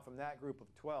called out from that group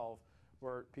of 12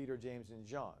 were Peter, James, and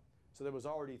John. So there was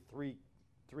already three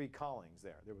callings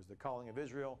there. There was the calling of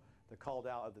Israel, the called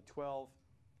out of the 12.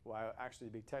 Well, actually,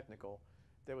 to be technical,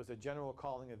 there was a general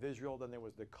calling of Israel. Then there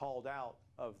was the called out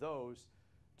of those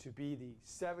to be the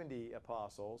 70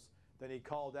 apostles. Then he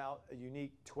called out a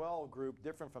unique 12 group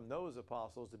different from those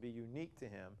apostles to be unique to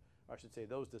him, or I should say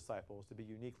those disciples to be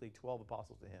uniquely 12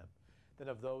 apostles to him. Then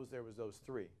of those, there was those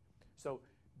 3. So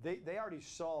they already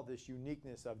saw this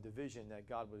uniqueness of division that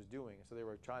God was doing. So they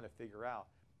were trying to figure out,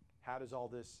 how does all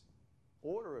this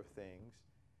order of things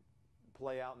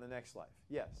play out in the next life?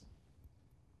 Yes?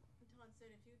 Todd said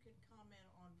if you could comment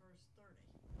on verse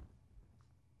 30.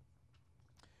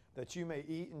 That you may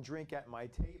eat and drink at my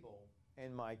table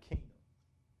in my kingdom,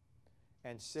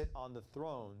 and sit on the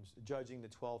thrones judging the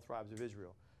 12 tribes of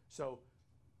Israel. So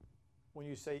when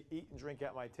you say eat and drink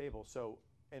at my table, so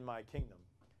in my kingdom,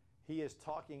 he is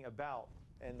talking about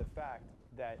and the fact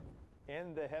that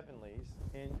in the heavenlies,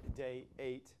 in day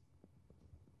 8,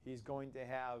 He's going to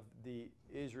have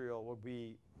Israel will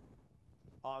be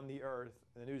on the earth,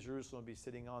 and the New Jerusalem will be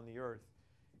sitting on the earth,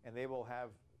 and they will have,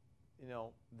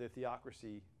 the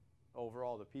theocracy over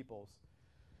all the peoples.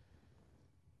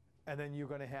 And then you're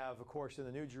going to have, of course, in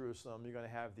the New Jerusalem, you're going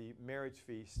to have the marriage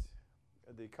feast,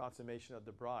 the consummation of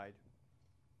the bride.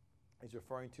 He's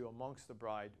referring to amongst the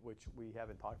bride, which we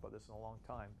haven't talked about this in a long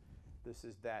time. This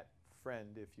is that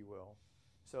friend, if you will.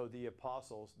 So the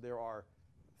apostles, there are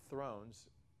thrones,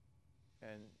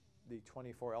 and the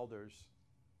 24 elders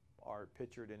are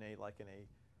pictured in a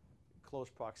close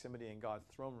proximity in God's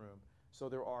throne room. So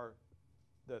there are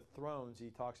the thrones he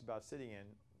talks about sitting in,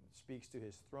 speaks to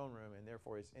his throne room, and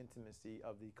therefore his intimacy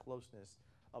of the closeness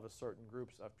of a certain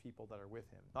groups of people that are with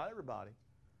him. Not everybody.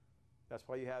 That's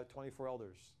why you have 24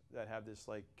 elders that have this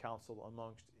council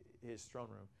amongst his throne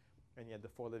room. And you have the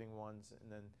 4 living ones,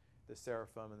 and then the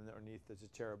seraphim, and then underneath there's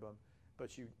a cherubim.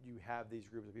 But you have these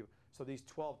groups of people. So these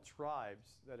 12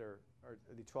 tribes or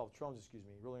the 12 thrones,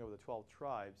 ruling over the 12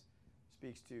 tribes,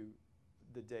 speaks to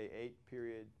the day 8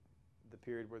 period, the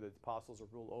period where the apostles will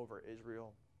rule over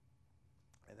Israel,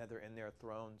 and that they're in their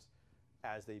thrones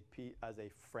as a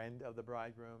friend of the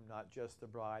bridegroom, not just the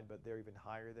bride, but they're even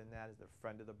higher than that as the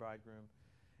friend of the bridegroom.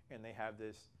 And they have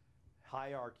this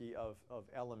hierarchy of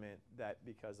element that,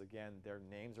 because again their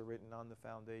names are written on the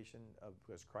foundation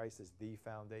because Christ is the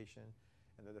foundation,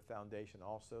 and they're the foundation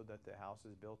also that the house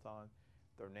is built on.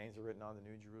 Their names are written on the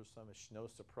New Jerusalem. It's no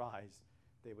surprise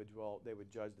they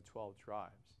would judge the 12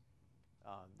 tribes.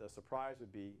 The surprise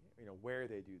would be where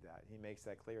they do that. He makes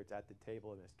that clear. It's at the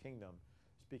table in his kingdom.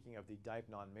 Speaking of the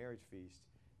Diapnon marriage feast,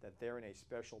 that they're in a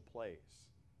special place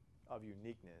of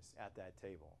uniqueness at that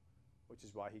table, which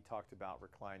is why he talked about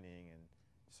reclining and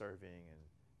serving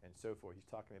and so forth. He's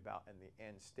talking about in the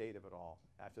end state of it all.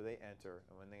 After they enter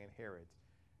and when they inherit,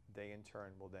 they in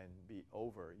turn will then be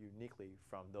over uniquely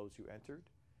from those who entered,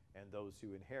 and those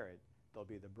who inherit, they'll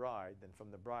be the bride. Then from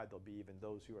the bride, there'll be even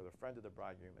those who are the friend of the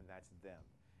bridegroom, and that's them.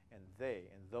 And they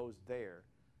and those there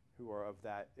who are of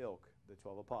that ilk, the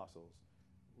 12 apostles,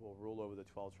 will rule over the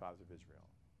 12 tribes of Israel,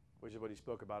 which is what he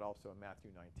spoke about also in Matthew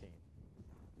 19.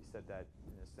 He said that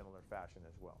in a similar fashion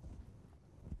as well.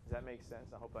 Does that make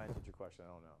sense? I hope I answered your question.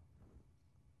 I don't know.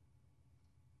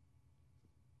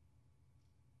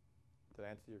 Did I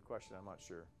answer your question? I'm not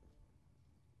sure.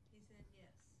 He said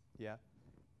yes.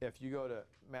 Yeah? If you go to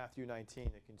Matthew 19,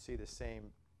 you can see the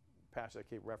same passage I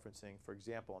keep referencing. For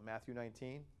example, in Matthew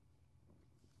 19,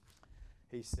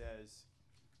 he says,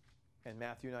 in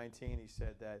Matthew 19, he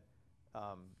said that,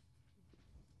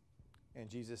 and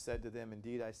Jesus said to them,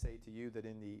 "Indeed, I say to you that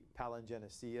in the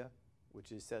palingenesia,"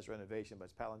 which says renovation, but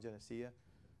it's palingenesia,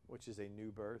 which is a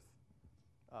new birth,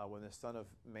 when the Son of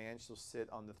Man shall sit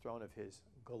on the throne of his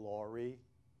glory,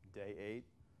 day 8,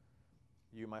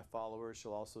 you, my followers,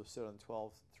 shall also sit on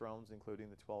 12 thrones, including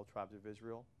the 12 tribes of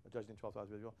Israel, judging the 12 tribes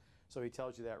of Israel. So he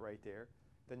tells you that right there.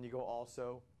 Then you go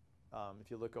also, if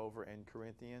you look over in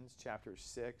Corinthians chapter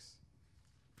 6,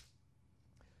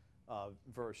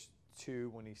 verse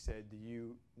 2, when he said, "Do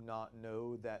you not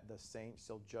know that the saints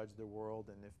shall judge the world,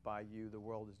 and if by you the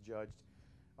world is judged,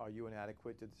 are you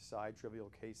inadequate to decide trivial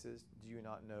cases? Do you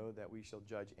not know that we shall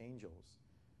judge angels?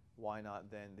 Why not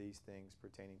then these things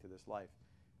pertaining to this life?"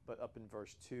 But up in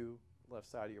verse 2, left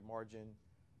side of your margin,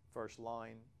 first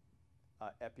line,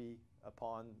 epi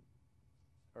upon,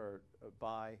 or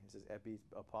by, it says epi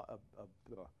upon,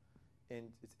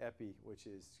 and it's epi, which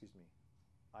is,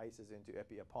 ice is into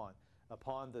epi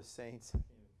upon the saints,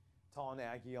 ton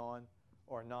agion,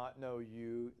 or not know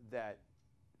you that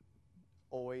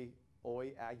oi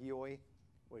agioi,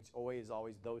 which oi is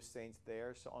always those saints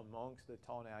there. So amongst the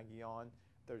ton agion,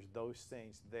 there's those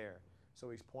saints there. So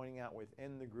he's pointing out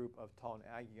within the group of ton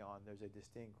agion, there's a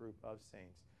distinct group of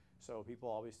saints. So people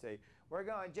always say, we're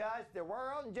going to judge the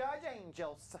world and judge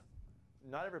angels.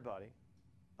 Not everybody.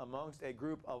 Amongst a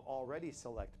group of already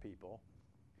select people,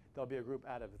 there'll be a group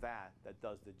out of that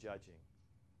does the judging.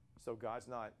 So God's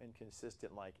not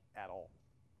inconsistent at all.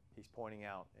 He's pointing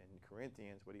out in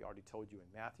Corinthians what he already told you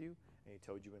in Matthew, and he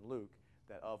told you in Luke,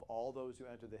 that of all those who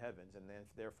enter the heavens and then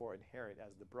therefore inherit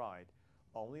as the bride,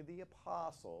 only the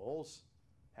apostles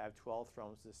have 12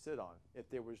 thrones to sit on. If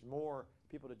there was more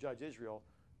people to judge Israel,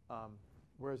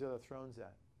 where's the other thrones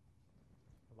at?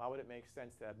 Why would it make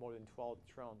sense to have more than 12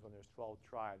 thrones when there's 12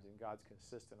 tribes and God's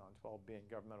consistent on 12 being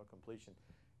governmental completion?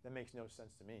 That makes no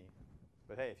sense to me.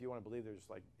 But hey, if you want to believe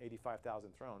there's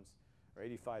 85,000 thrones or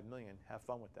 85 million, have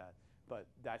fun with that. But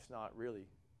that's not really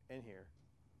in here.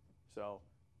 So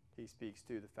he speaks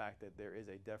to the fact that there is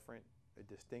a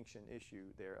distinction issue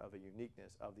there of a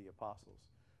uniqueness of the apostles,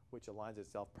 which aligns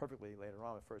itself perfectly later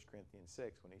on with 1 Corinthians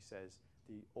 6 when he says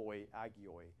the oi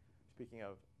agioi, speaking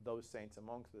of those saints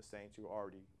amongst the saints who are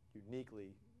already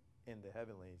uniquely in the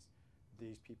heavenlies,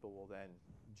 these people will then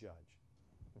judge.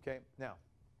 Okay, now,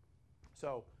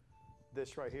 so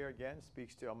this right here again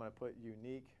speaks to, I'm going to put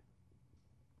unique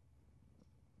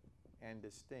and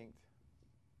distinct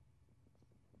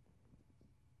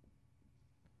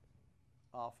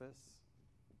office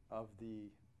of the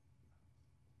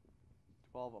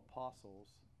 12 apostles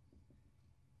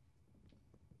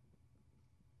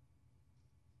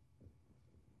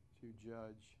to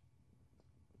judge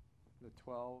the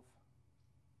 12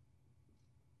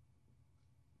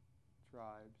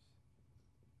 tribes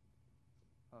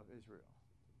of Israel.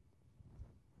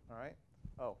 All right?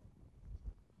 Oh,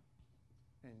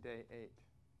 in day 8.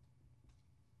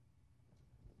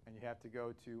 And you have to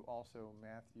go to also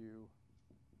Matthew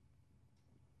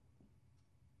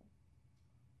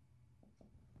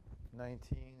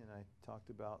 19, and I talked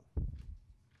about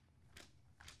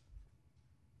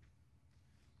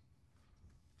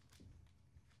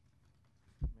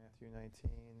Matthew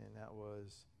 19, and that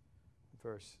was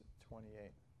verse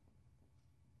 28,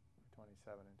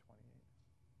 27 and 28.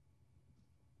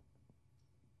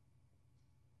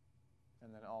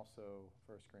 And then also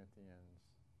 1 Corinthians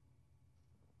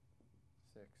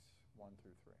 6, 1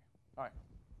 through 3. All right.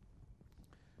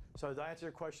 So did I answer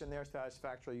your question there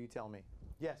satisfactorily? You tell me.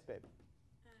 Yes, babe.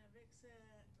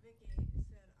 Vicky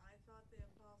said, I thought the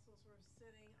apostles were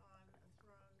sitting on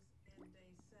thrones in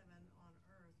day 7 on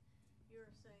earth. You're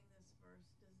saying this verse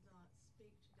does not speak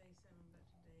to day 7 but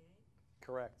to day 8?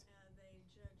 Correct. And they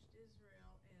judged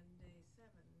Israel in day 7,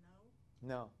 no?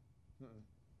 No. Mm-mm.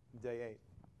 Day 8.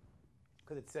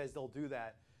 Because it says they'll do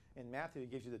that. In Matthew,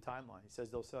 it gives you the timeline. He says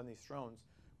they'll sit on these thrones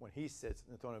when he sits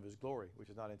in the throne of his glory, which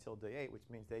is not until day 8, which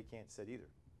means they can't sit either.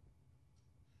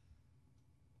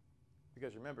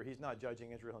 Because remember, he's not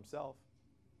judging Israel himself.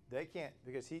 They can't,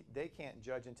 because they can't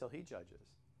judge until he judges.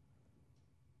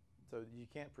 So you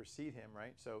can't precede him,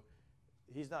 right? So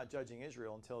he's not judging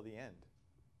Israel until the end.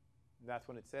 And that's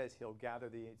when it says he'll gather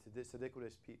the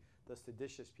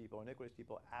seditious people, iniquitous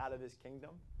people out of his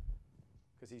kingdom,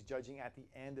 because he's judging at the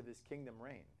end of his kingdom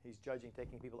reign. He's judging,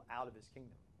 taking people out of his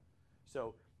kingdom.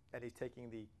 So, and he's taking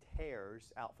the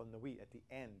tares out from the wheat at the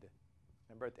end.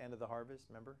 Remember at the end of the harvest?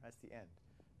 Remember? That's the end.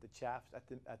 The chaff at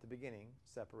the beginning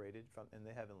separated from in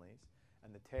the heavenlies,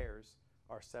 and the tares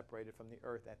are separated from the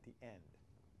earth at the end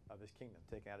of his kingdom,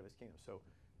 taken out of his kingdom. So,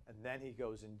 and then he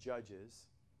goes and judges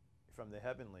from the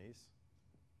heavenlies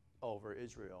over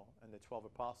Israel, and the 12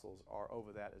 apostles are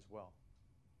over that as well.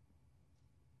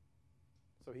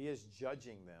 So he is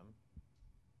judging them,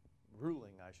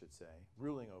 ruling, I should say,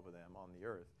 ruling over them on the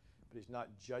earth, but he's not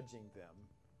judging them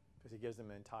because he gives them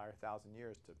an entire 1,000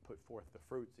 years to put forth the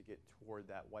fruit to get toward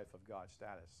that wife of God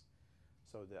status.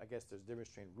 So I guess there's a difference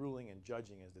between ruling and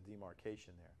judging as the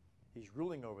demarcation there. He's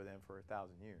ruling over them for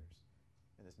 1,000 years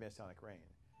in this Messianic reign,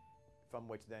 from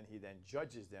which then he then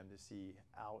judges them to see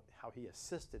how he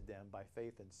assisted them by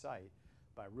faith and sight,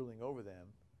 by ruling over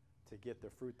them to get the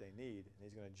fruit they need. And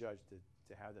he's going to judge to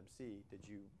have them see, did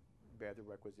you bear the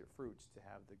requisite fruits to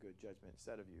have the good judgment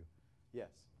said of you?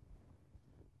 Yes.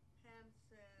 Pam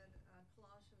said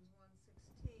Colossians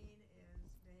 1:16 is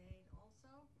day 8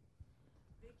 also.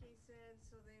 Vicky said,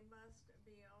 so they must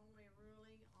be only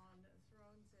ruling on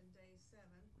thrones in day 7,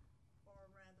 or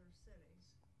rather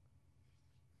cities.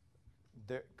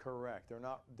 They're correct. They're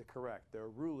not correct. They're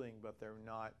ruling, but they're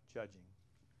not judging.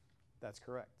 That's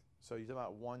correct. So you're talking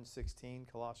about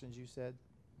 1:16, Colossians, you said?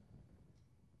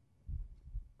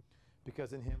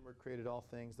 Because in him were created all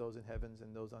things, those in heavens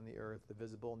and those on the earth, the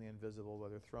visible and the invisible,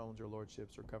 whether thrones or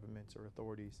lordships or governments or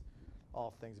authorities.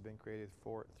 All things have been created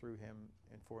through him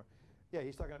and for. Yeah,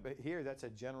 he's talking about here, that's a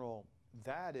general,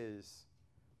 that is,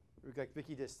 like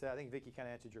Vicky just said, I think Vicky kind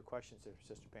of answered your question,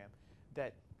 Sister Pam,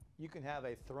 that you can have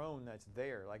a throne that's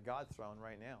there, like God's throne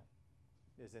right now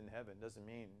is in heaven. Doesn't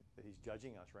mean that he's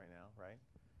judging us right now, right?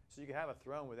 So you can have a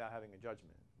throne without having a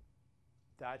judgment.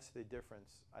 That's the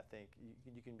difference, I think.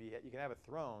 You can have a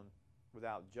throne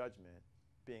without judgment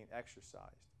being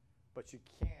exercised, but you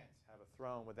can't have a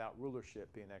throne without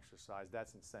rulership being exercised.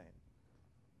 That's insane.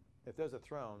 If there's a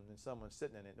throne and someone's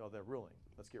sitting in it, oh, they're ruling.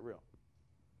 Let's get real.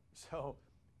 So,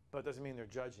 but it doesn't mean they're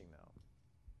judging, though.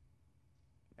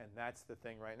 And that's the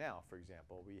thing right now, for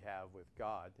example, we have with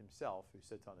God himself, who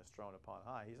sits on his throne upon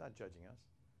high. He's not judging us.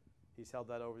 He's held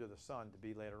that over to the Son to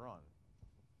be later on.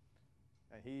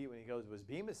 And when he goes to his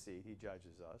Bema seat, he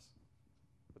judges us.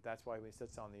 But that's why when he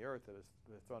sits on the earth at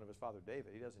the throne of his father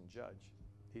David, he doesn't judge.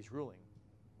 He's ruling.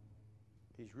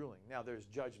 He's ruling. Now, there's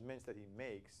judgments that he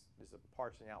makes. There's a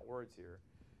parsing out words here.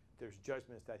 There's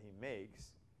judgments that he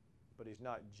makes, but he's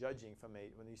not judging from a,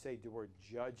 when you say the word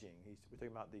judging, we're talking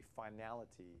about the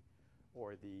finality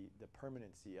or the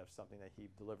permanency of something that he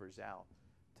delivers out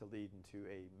to lead into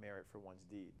a merit for one's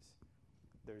deeds.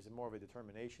 There's more of a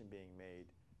determination being made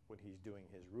when he's doing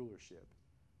his rulership.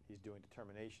 He's doing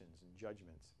determinations and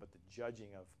judgments, but the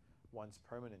judging of one's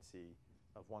permanency,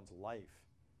 of one's life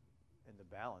in the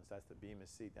balance, that's the Bema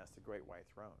seat, that's the great white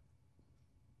throne.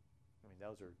 I mean,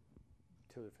 those are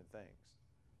two different things.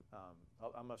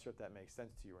 I'm not sure if that makes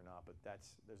sense to you or not, but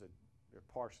they're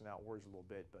parsing out words a little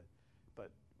bit,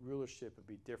 but rulership would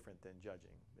be different than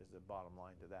judging is the bottom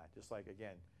line to that. Just like,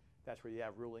 again, that's where you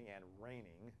have ruling and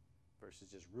reigning versus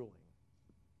just ruling.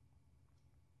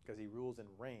 Because he rules and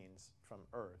reigns from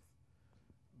earth,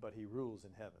 but he rules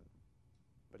in heaven.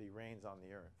 But he reigns on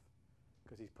the earth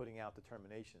because he's putting out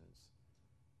determinations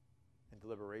and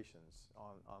deliberations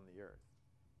on the earth,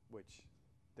 which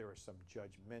there are some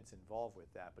judgments involved with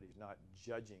that, but he's not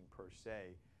judging per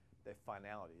se the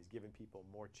finality. He's giving people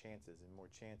more chances and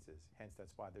more chances. Hence,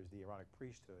 that's why there's the Aaronic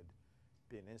priesthood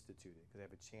being instituted, because they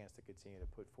have a chance to continue to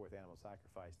put forth animal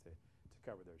sacrifice to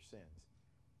cover their sins.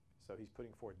 So he's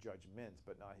putting forth judgments,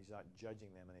 but he's not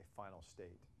judging them in a final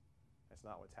state. That's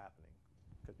not what's happening,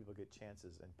 because people get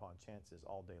chances and upon chances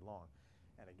all day long.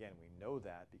 And again, we know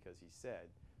that because he said,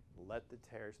 let the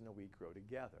tares and the wheat grow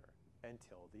together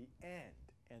until the end.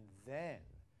 And then,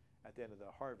 at the end of the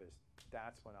harvest,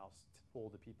 that's when I'll pull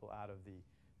the people out of the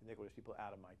iniquitous people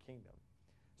out of my kingdom.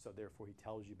 So therefore, he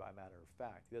tells you by matter of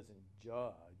fact. He doesn't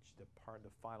judge the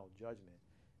final judgment.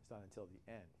 It's not until the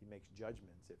end. He makes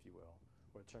judgments, if you will,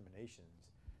 or determinations,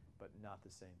 but not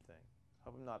the same thing. I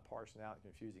hope I'm not parsing out and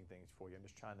confusing things for you. I'm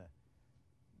just trying to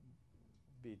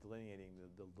be delineating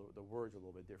the words a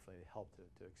little bit differently to help to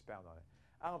expound on it.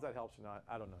 I don't know if that helps or not.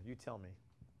 I don't know. You tell me.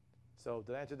 So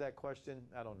did I answer that question?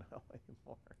 I don't know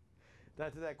anymore. Did I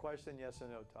answer that question? Yes or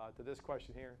no, Todd? To this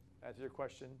question here? Answer your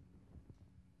question?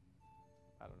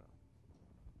 I don't know.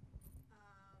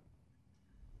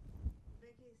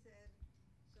 Vicky said,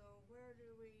 so where do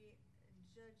we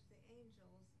judge the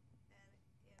angels and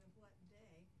in what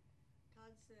day?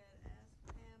 Todd said, ask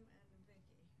Pam and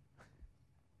Vicky.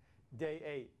 Day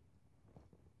 8.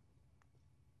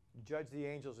 Judge the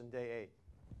angels in day 8.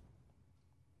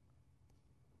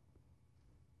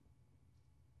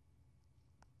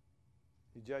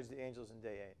 You judge the angels in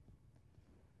day 8.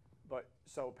 But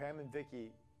so Pam and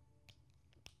Vicky,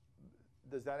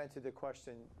 does that answer the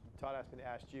question? Todd asked me to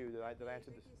ask you. Did I answer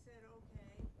this? Vicky said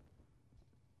okay.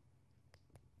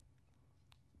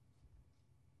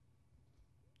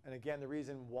 And again, the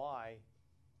reason why,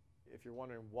 if you're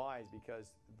wondering why, is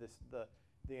because the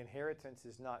inheritance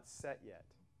is not set yet.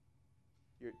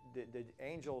 The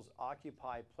angels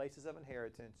occupy places of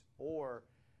inheritance, or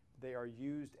they are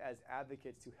used as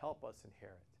advocates to help us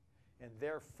inherit. And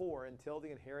therefore, until the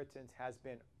inheritance has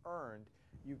been earned,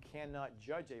 you cannot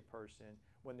judge a person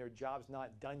when their job's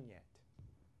not done yet.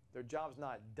 Their job's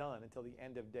not done until the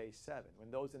end of day 7,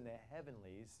 when those in the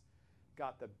heavenlies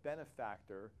got the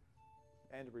benefactor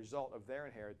and result of their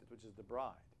inheritance, which is the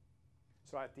bride.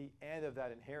 So at the end of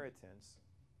that inheritance,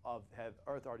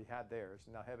 earth already had theirs,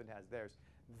 and now heaven has theirs,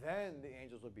 then the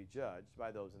angels will be judged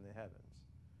by those in the heavens.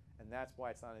 And that's why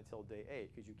it's not until day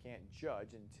 8, because you can't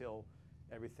judge until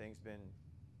everything's been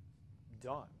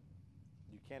done.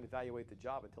 You can't evaluate the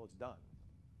job until it's done.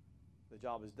 The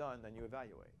job is done, then you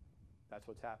evaluate. That's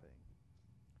what's happening.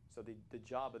 So the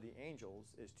job of the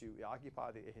angels is to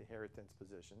occupy the inheritance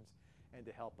positions and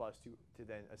to help us to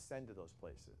then ascend to those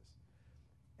places.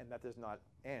 And that does not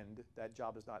end, that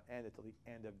job does not end until the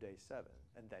end of day 7.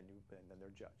 And then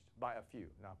they're judged by a few,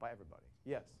 not by everybody.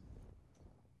 Yes?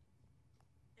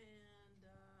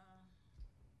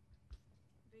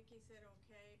 Vicky said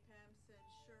okay, Pam said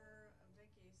sure,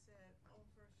 Vicky said oh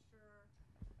for sure,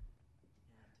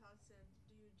 and Todd said,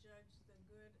 do you judge the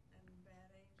good and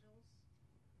bad angels?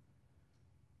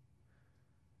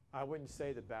 I wouldn't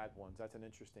say the bad ones. That's an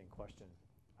interesting question.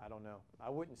 I don't know. I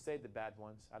wouldn't say the bad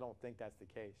ones. I don't think that's the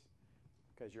case,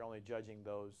 because you're only judging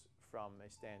those from a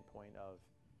standpoint of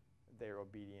their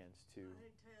obedience to... He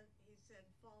said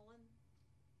fallen?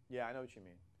 Yeah, I know what you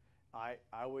mean. I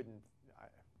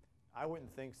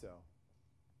wouldn't think so.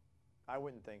 I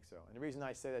wouldn't think so. And the reason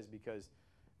I say that is because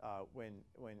when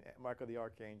Michael the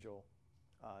Archangel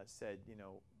said,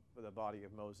 for the body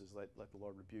of Moses, let the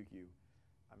Lord rebuke you,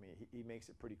 I mean, he makes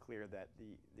it pretty clear that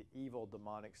the evil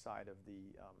demonic side of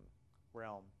the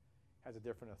realm has a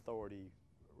different authority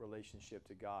relationship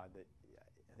to God. That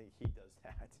I think he does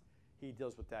that. He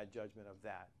deals with that judgment of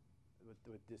that,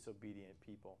 with disobedient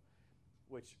people,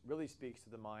 which really speaks to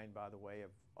the mind, by the way,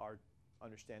 of our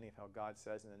understanding of how God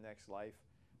says in the next life,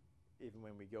 even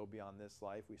when we go beyond this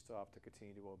life, we still have to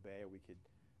continue to obey, or we could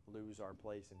lose our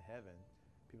place in heaven.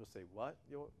 People say, what?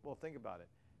 Well, think about it.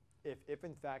 If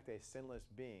in fact a sinless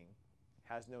being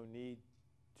has no need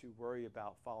to worry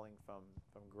about falling from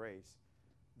grace,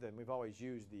 then we've always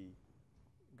used the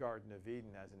Garden of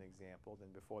Eden as an example. Then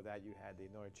before that you had the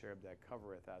anointed cherub that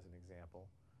covereth as an example.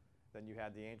 Then you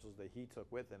had the angels that he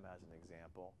took with him as an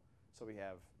example. So we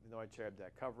have the anointed cherub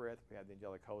that covereth, we have the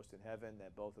angelic host in heaven,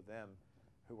 that both of them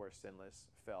who are sinless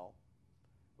fell.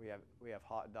 We have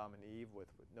Adam and Eve with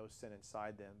no sin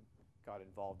inside them, got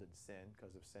involved in sin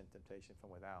because of sin temptation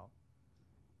from without.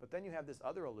 But then you have this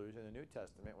other allusion in the New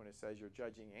Testament when it says you're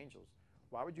judging angels.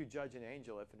 Why would you judge an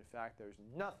angel if in fact there's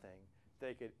nothing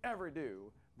they could ever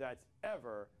do that's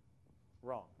ever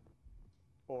wrong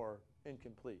or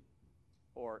incomplete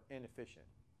or inefficient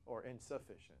or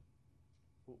insufficient?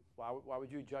 Why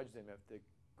would you judge them if the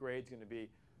grade's going to be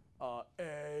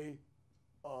A,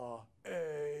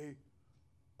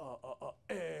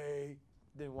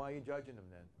 then why are you judging them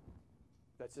then?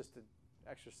 That's just an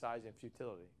exercise in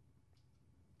futility.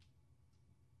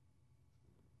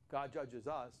 God judges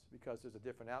us because there's a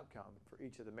different outcome for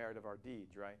each of the merit of our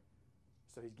deeds, right?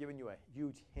 So he's giving you a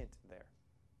huge hint there.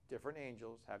 Different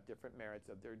angels have different merits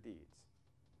of their deeds.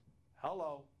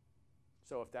 Hello.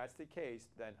 So if that's the case,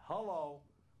 then hello,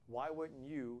 why wouldn't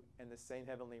you in the same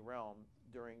heavenly realm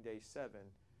during day 7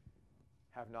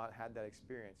 have not had that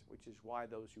experience? Which is why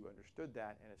those who understood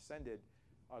that and ascended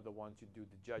are the ones who do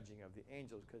the judging of the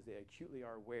angels, because they acutely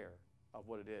are aware of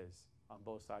what it is on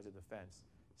both sides of the fence.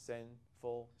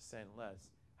 Sinful,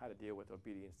 sinless, how to deal with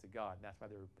obedience to God. And that's why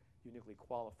they're uniquely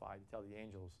qualified to tell the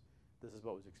angels this is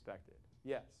what was expected.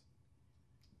 Yes?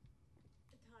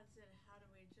 Todd said, how do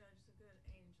we judge the good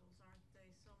angels? Aren't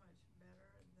they so much better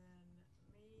than me,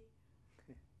 who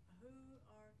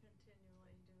are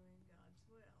continually doing God's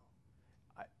will?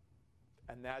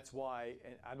 And that's why,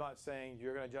 and I'm not saying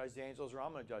you're going to judge the angels or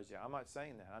I'm going to judge them. I'm not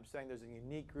saying that. I'm saying there's a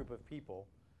unique group of people.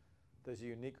 There's a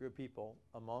unique group of people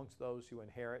amongst those who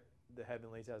inherit the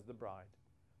heavenlies as the bride.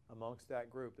 Amongst that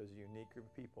group, there's a unique group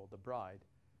of people. The bride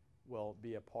will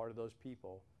be a part of those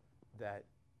people that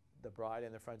the bride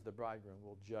and the friends of the bridegroom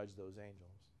will judge those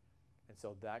angels. And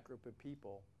so that group of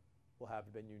people will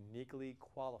have been uniquely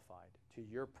qualified. To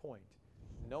your point,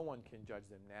 no one can judge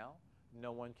them now.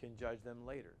 No one can judge them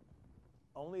later.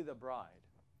 Only the bride.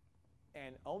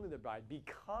 And only the bride,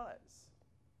 because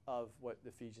of what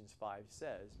Ephesians 5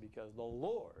 says, because the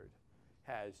Lord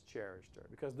has cherished her,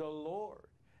 because the Lord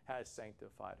has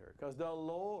sanctified her, because the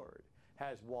Lord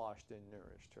has washed and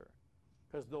nourished her,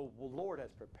 because the Lord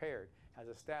has prepared, has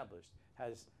established,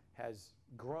 has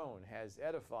grown, has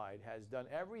edified, has done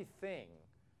everything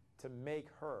to make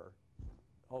her,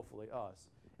 hopefully us,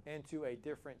 into a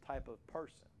different type of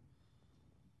person.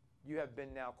 You have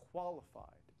been now qualified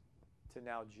to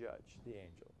now judge the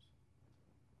angels.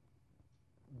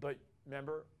 But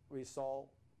remember, we saw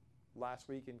last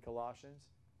week in Colossians,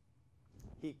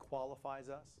 he qualifies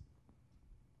us.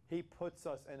 He puts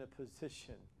us in a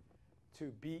position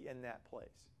to be in that place.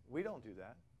 We don't do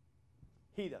that.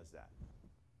 He does that.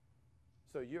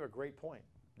 So you have a great point.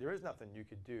 There is nothing you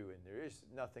could do, and there is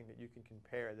nothing that you can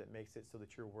compare that makes it so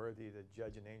that you're worthy to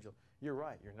judge an angel. You're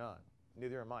right, you're not.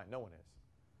 Neither am I. No one is.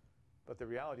 But the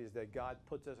reality is that God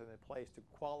puts us in a place to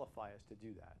qualify us to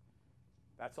do that.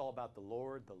 That's all about the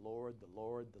Lord, the Lord, the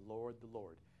Lord, the Lord, the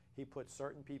Lord. He puts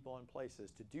certain people in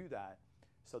places to do that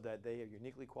so that they are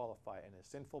uniquely qualified in a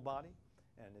sinful body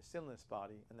and in a sinless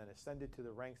body, and then ascended to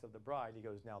the ranks of the bride. He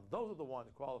goes, now those are the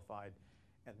ones qualified,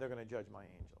 and they're going to judge my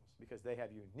angels because they have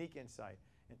unique insight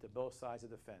into both sides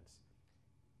of the fence,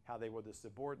 how they were the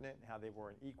subordinate and how they were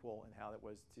an equal, and how it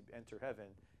was to enter heaven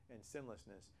in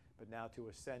sinlessness. But now to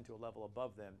ascend to a level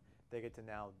above them, they get to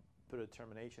now put a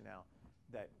determination out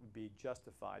that would be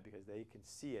justified because they can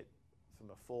see it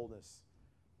from a fullness,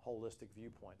 holistic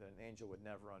viewpoint that an angel would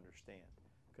never understand.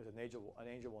 Because an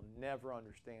angel will never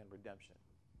understand redemption.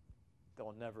 They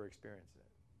will never experience it.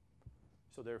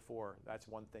 So therefore, that's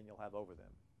one thing you'll have over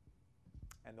them.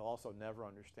 And they'll also never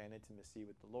understand intimacy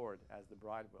with the Lord as the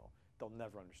bride will. They'll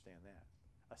never understand that.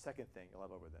 A second thing you'll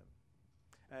have over them.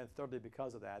 And thirdly,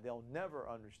 because of that, they'll never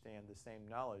understand the same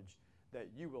knowledge that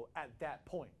you will at that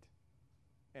point.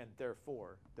 And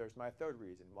therefore, there's my third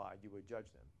reason why you would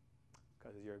judge them.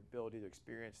 Because of your ability to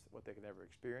experience what they can never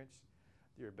experience,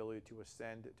 your ability to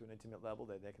ascend to an intimate level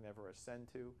that they can never ascend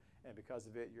to, and because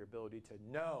of it, your ability to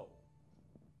know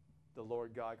the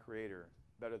Lord God Creator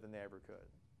better than they ever could.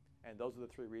 And those are the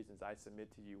three reasons I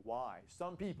submit to you why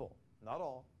some people, not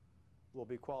all, will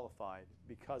be qualified,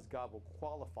 because God will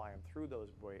qualify them through those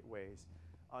ways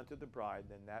unto the bride.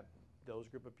 Then that those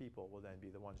group of people will then be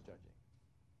the ones judging.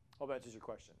 Hope that answers your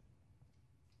question.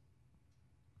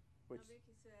 Which, now,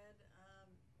 Vicki said,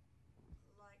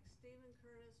 like Stephen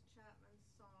Curtis Chapman's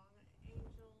song,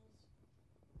 Angels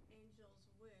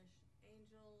Wish,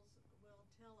 angels will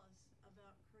tell us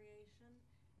about creation,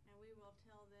 and we will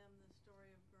tell them the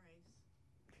story of grace.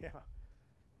 yeah,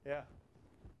 yeah.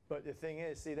 But the thing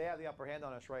is, see, they have the upper hand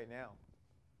on us right now.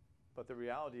 But the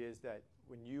reality is that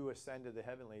when you ascend to the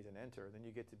heavenlies and enter, then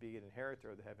you get to be an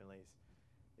inheritor of the heavenlies.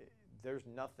 There's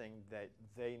nothing that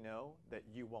they know that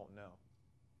you won't know.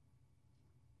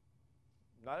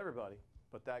 Not everybody,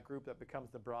 but that group that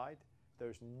becomes the bride,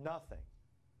 there's nothing.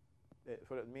 It's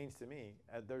what it means to me,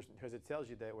 because it tells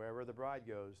you that wherever the bride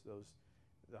goes, the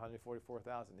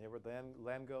 144,000, wherever the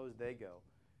lamb goes, they go.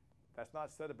 That's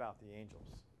not said about the angels.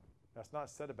 That's not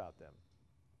said about them.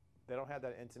 They don't have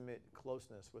that intimate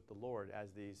closeness with the Lord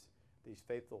as these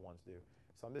faithful ones do.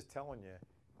 So I'm just telling you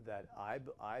that I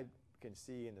can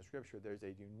see in the Scripture there's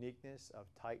a uniqueness of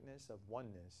tightness, of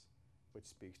oneness, which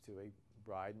speaks to a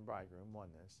bride and bridegroom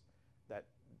oneness, that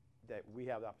we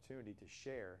have the opportunity to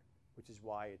share, which is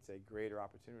why it's a greater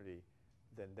opportunity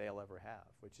than they'll ever have,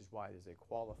 which is why it is a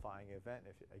qualifying event,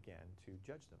 again, to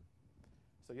judge them.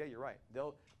 So yeah, you're right.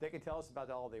 They can tell us about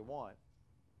all they want,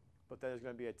 but then there's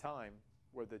going to be a time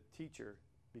where the teacher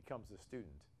becomes the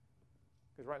student.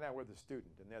 Because right now we're the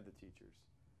student and they're the teachers.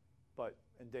 But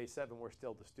in day 7, we're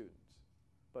still the students.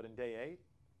 But in day 8,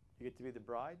 you get to be the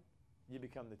bride, you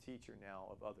become the teacher now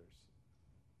of others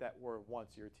that were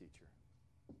once your teacher.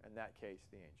 In that case,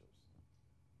 the angels.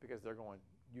 Because they're going,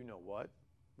 you know what?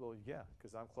 Well, yeah,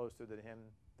 because I'm closer to him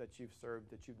that you've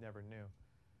served that you never knew.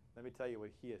 Let me tell you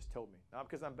what he has told me. Not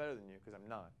because I'm better than you, because I'm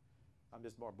not. I'm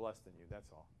just more blessed than you,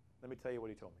 that's all. Let me tell you what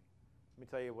he told me. Let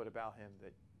me tell you what about him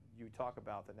that you talk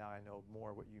about that now I know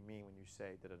more what you mean when you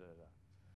say da-da-da-da.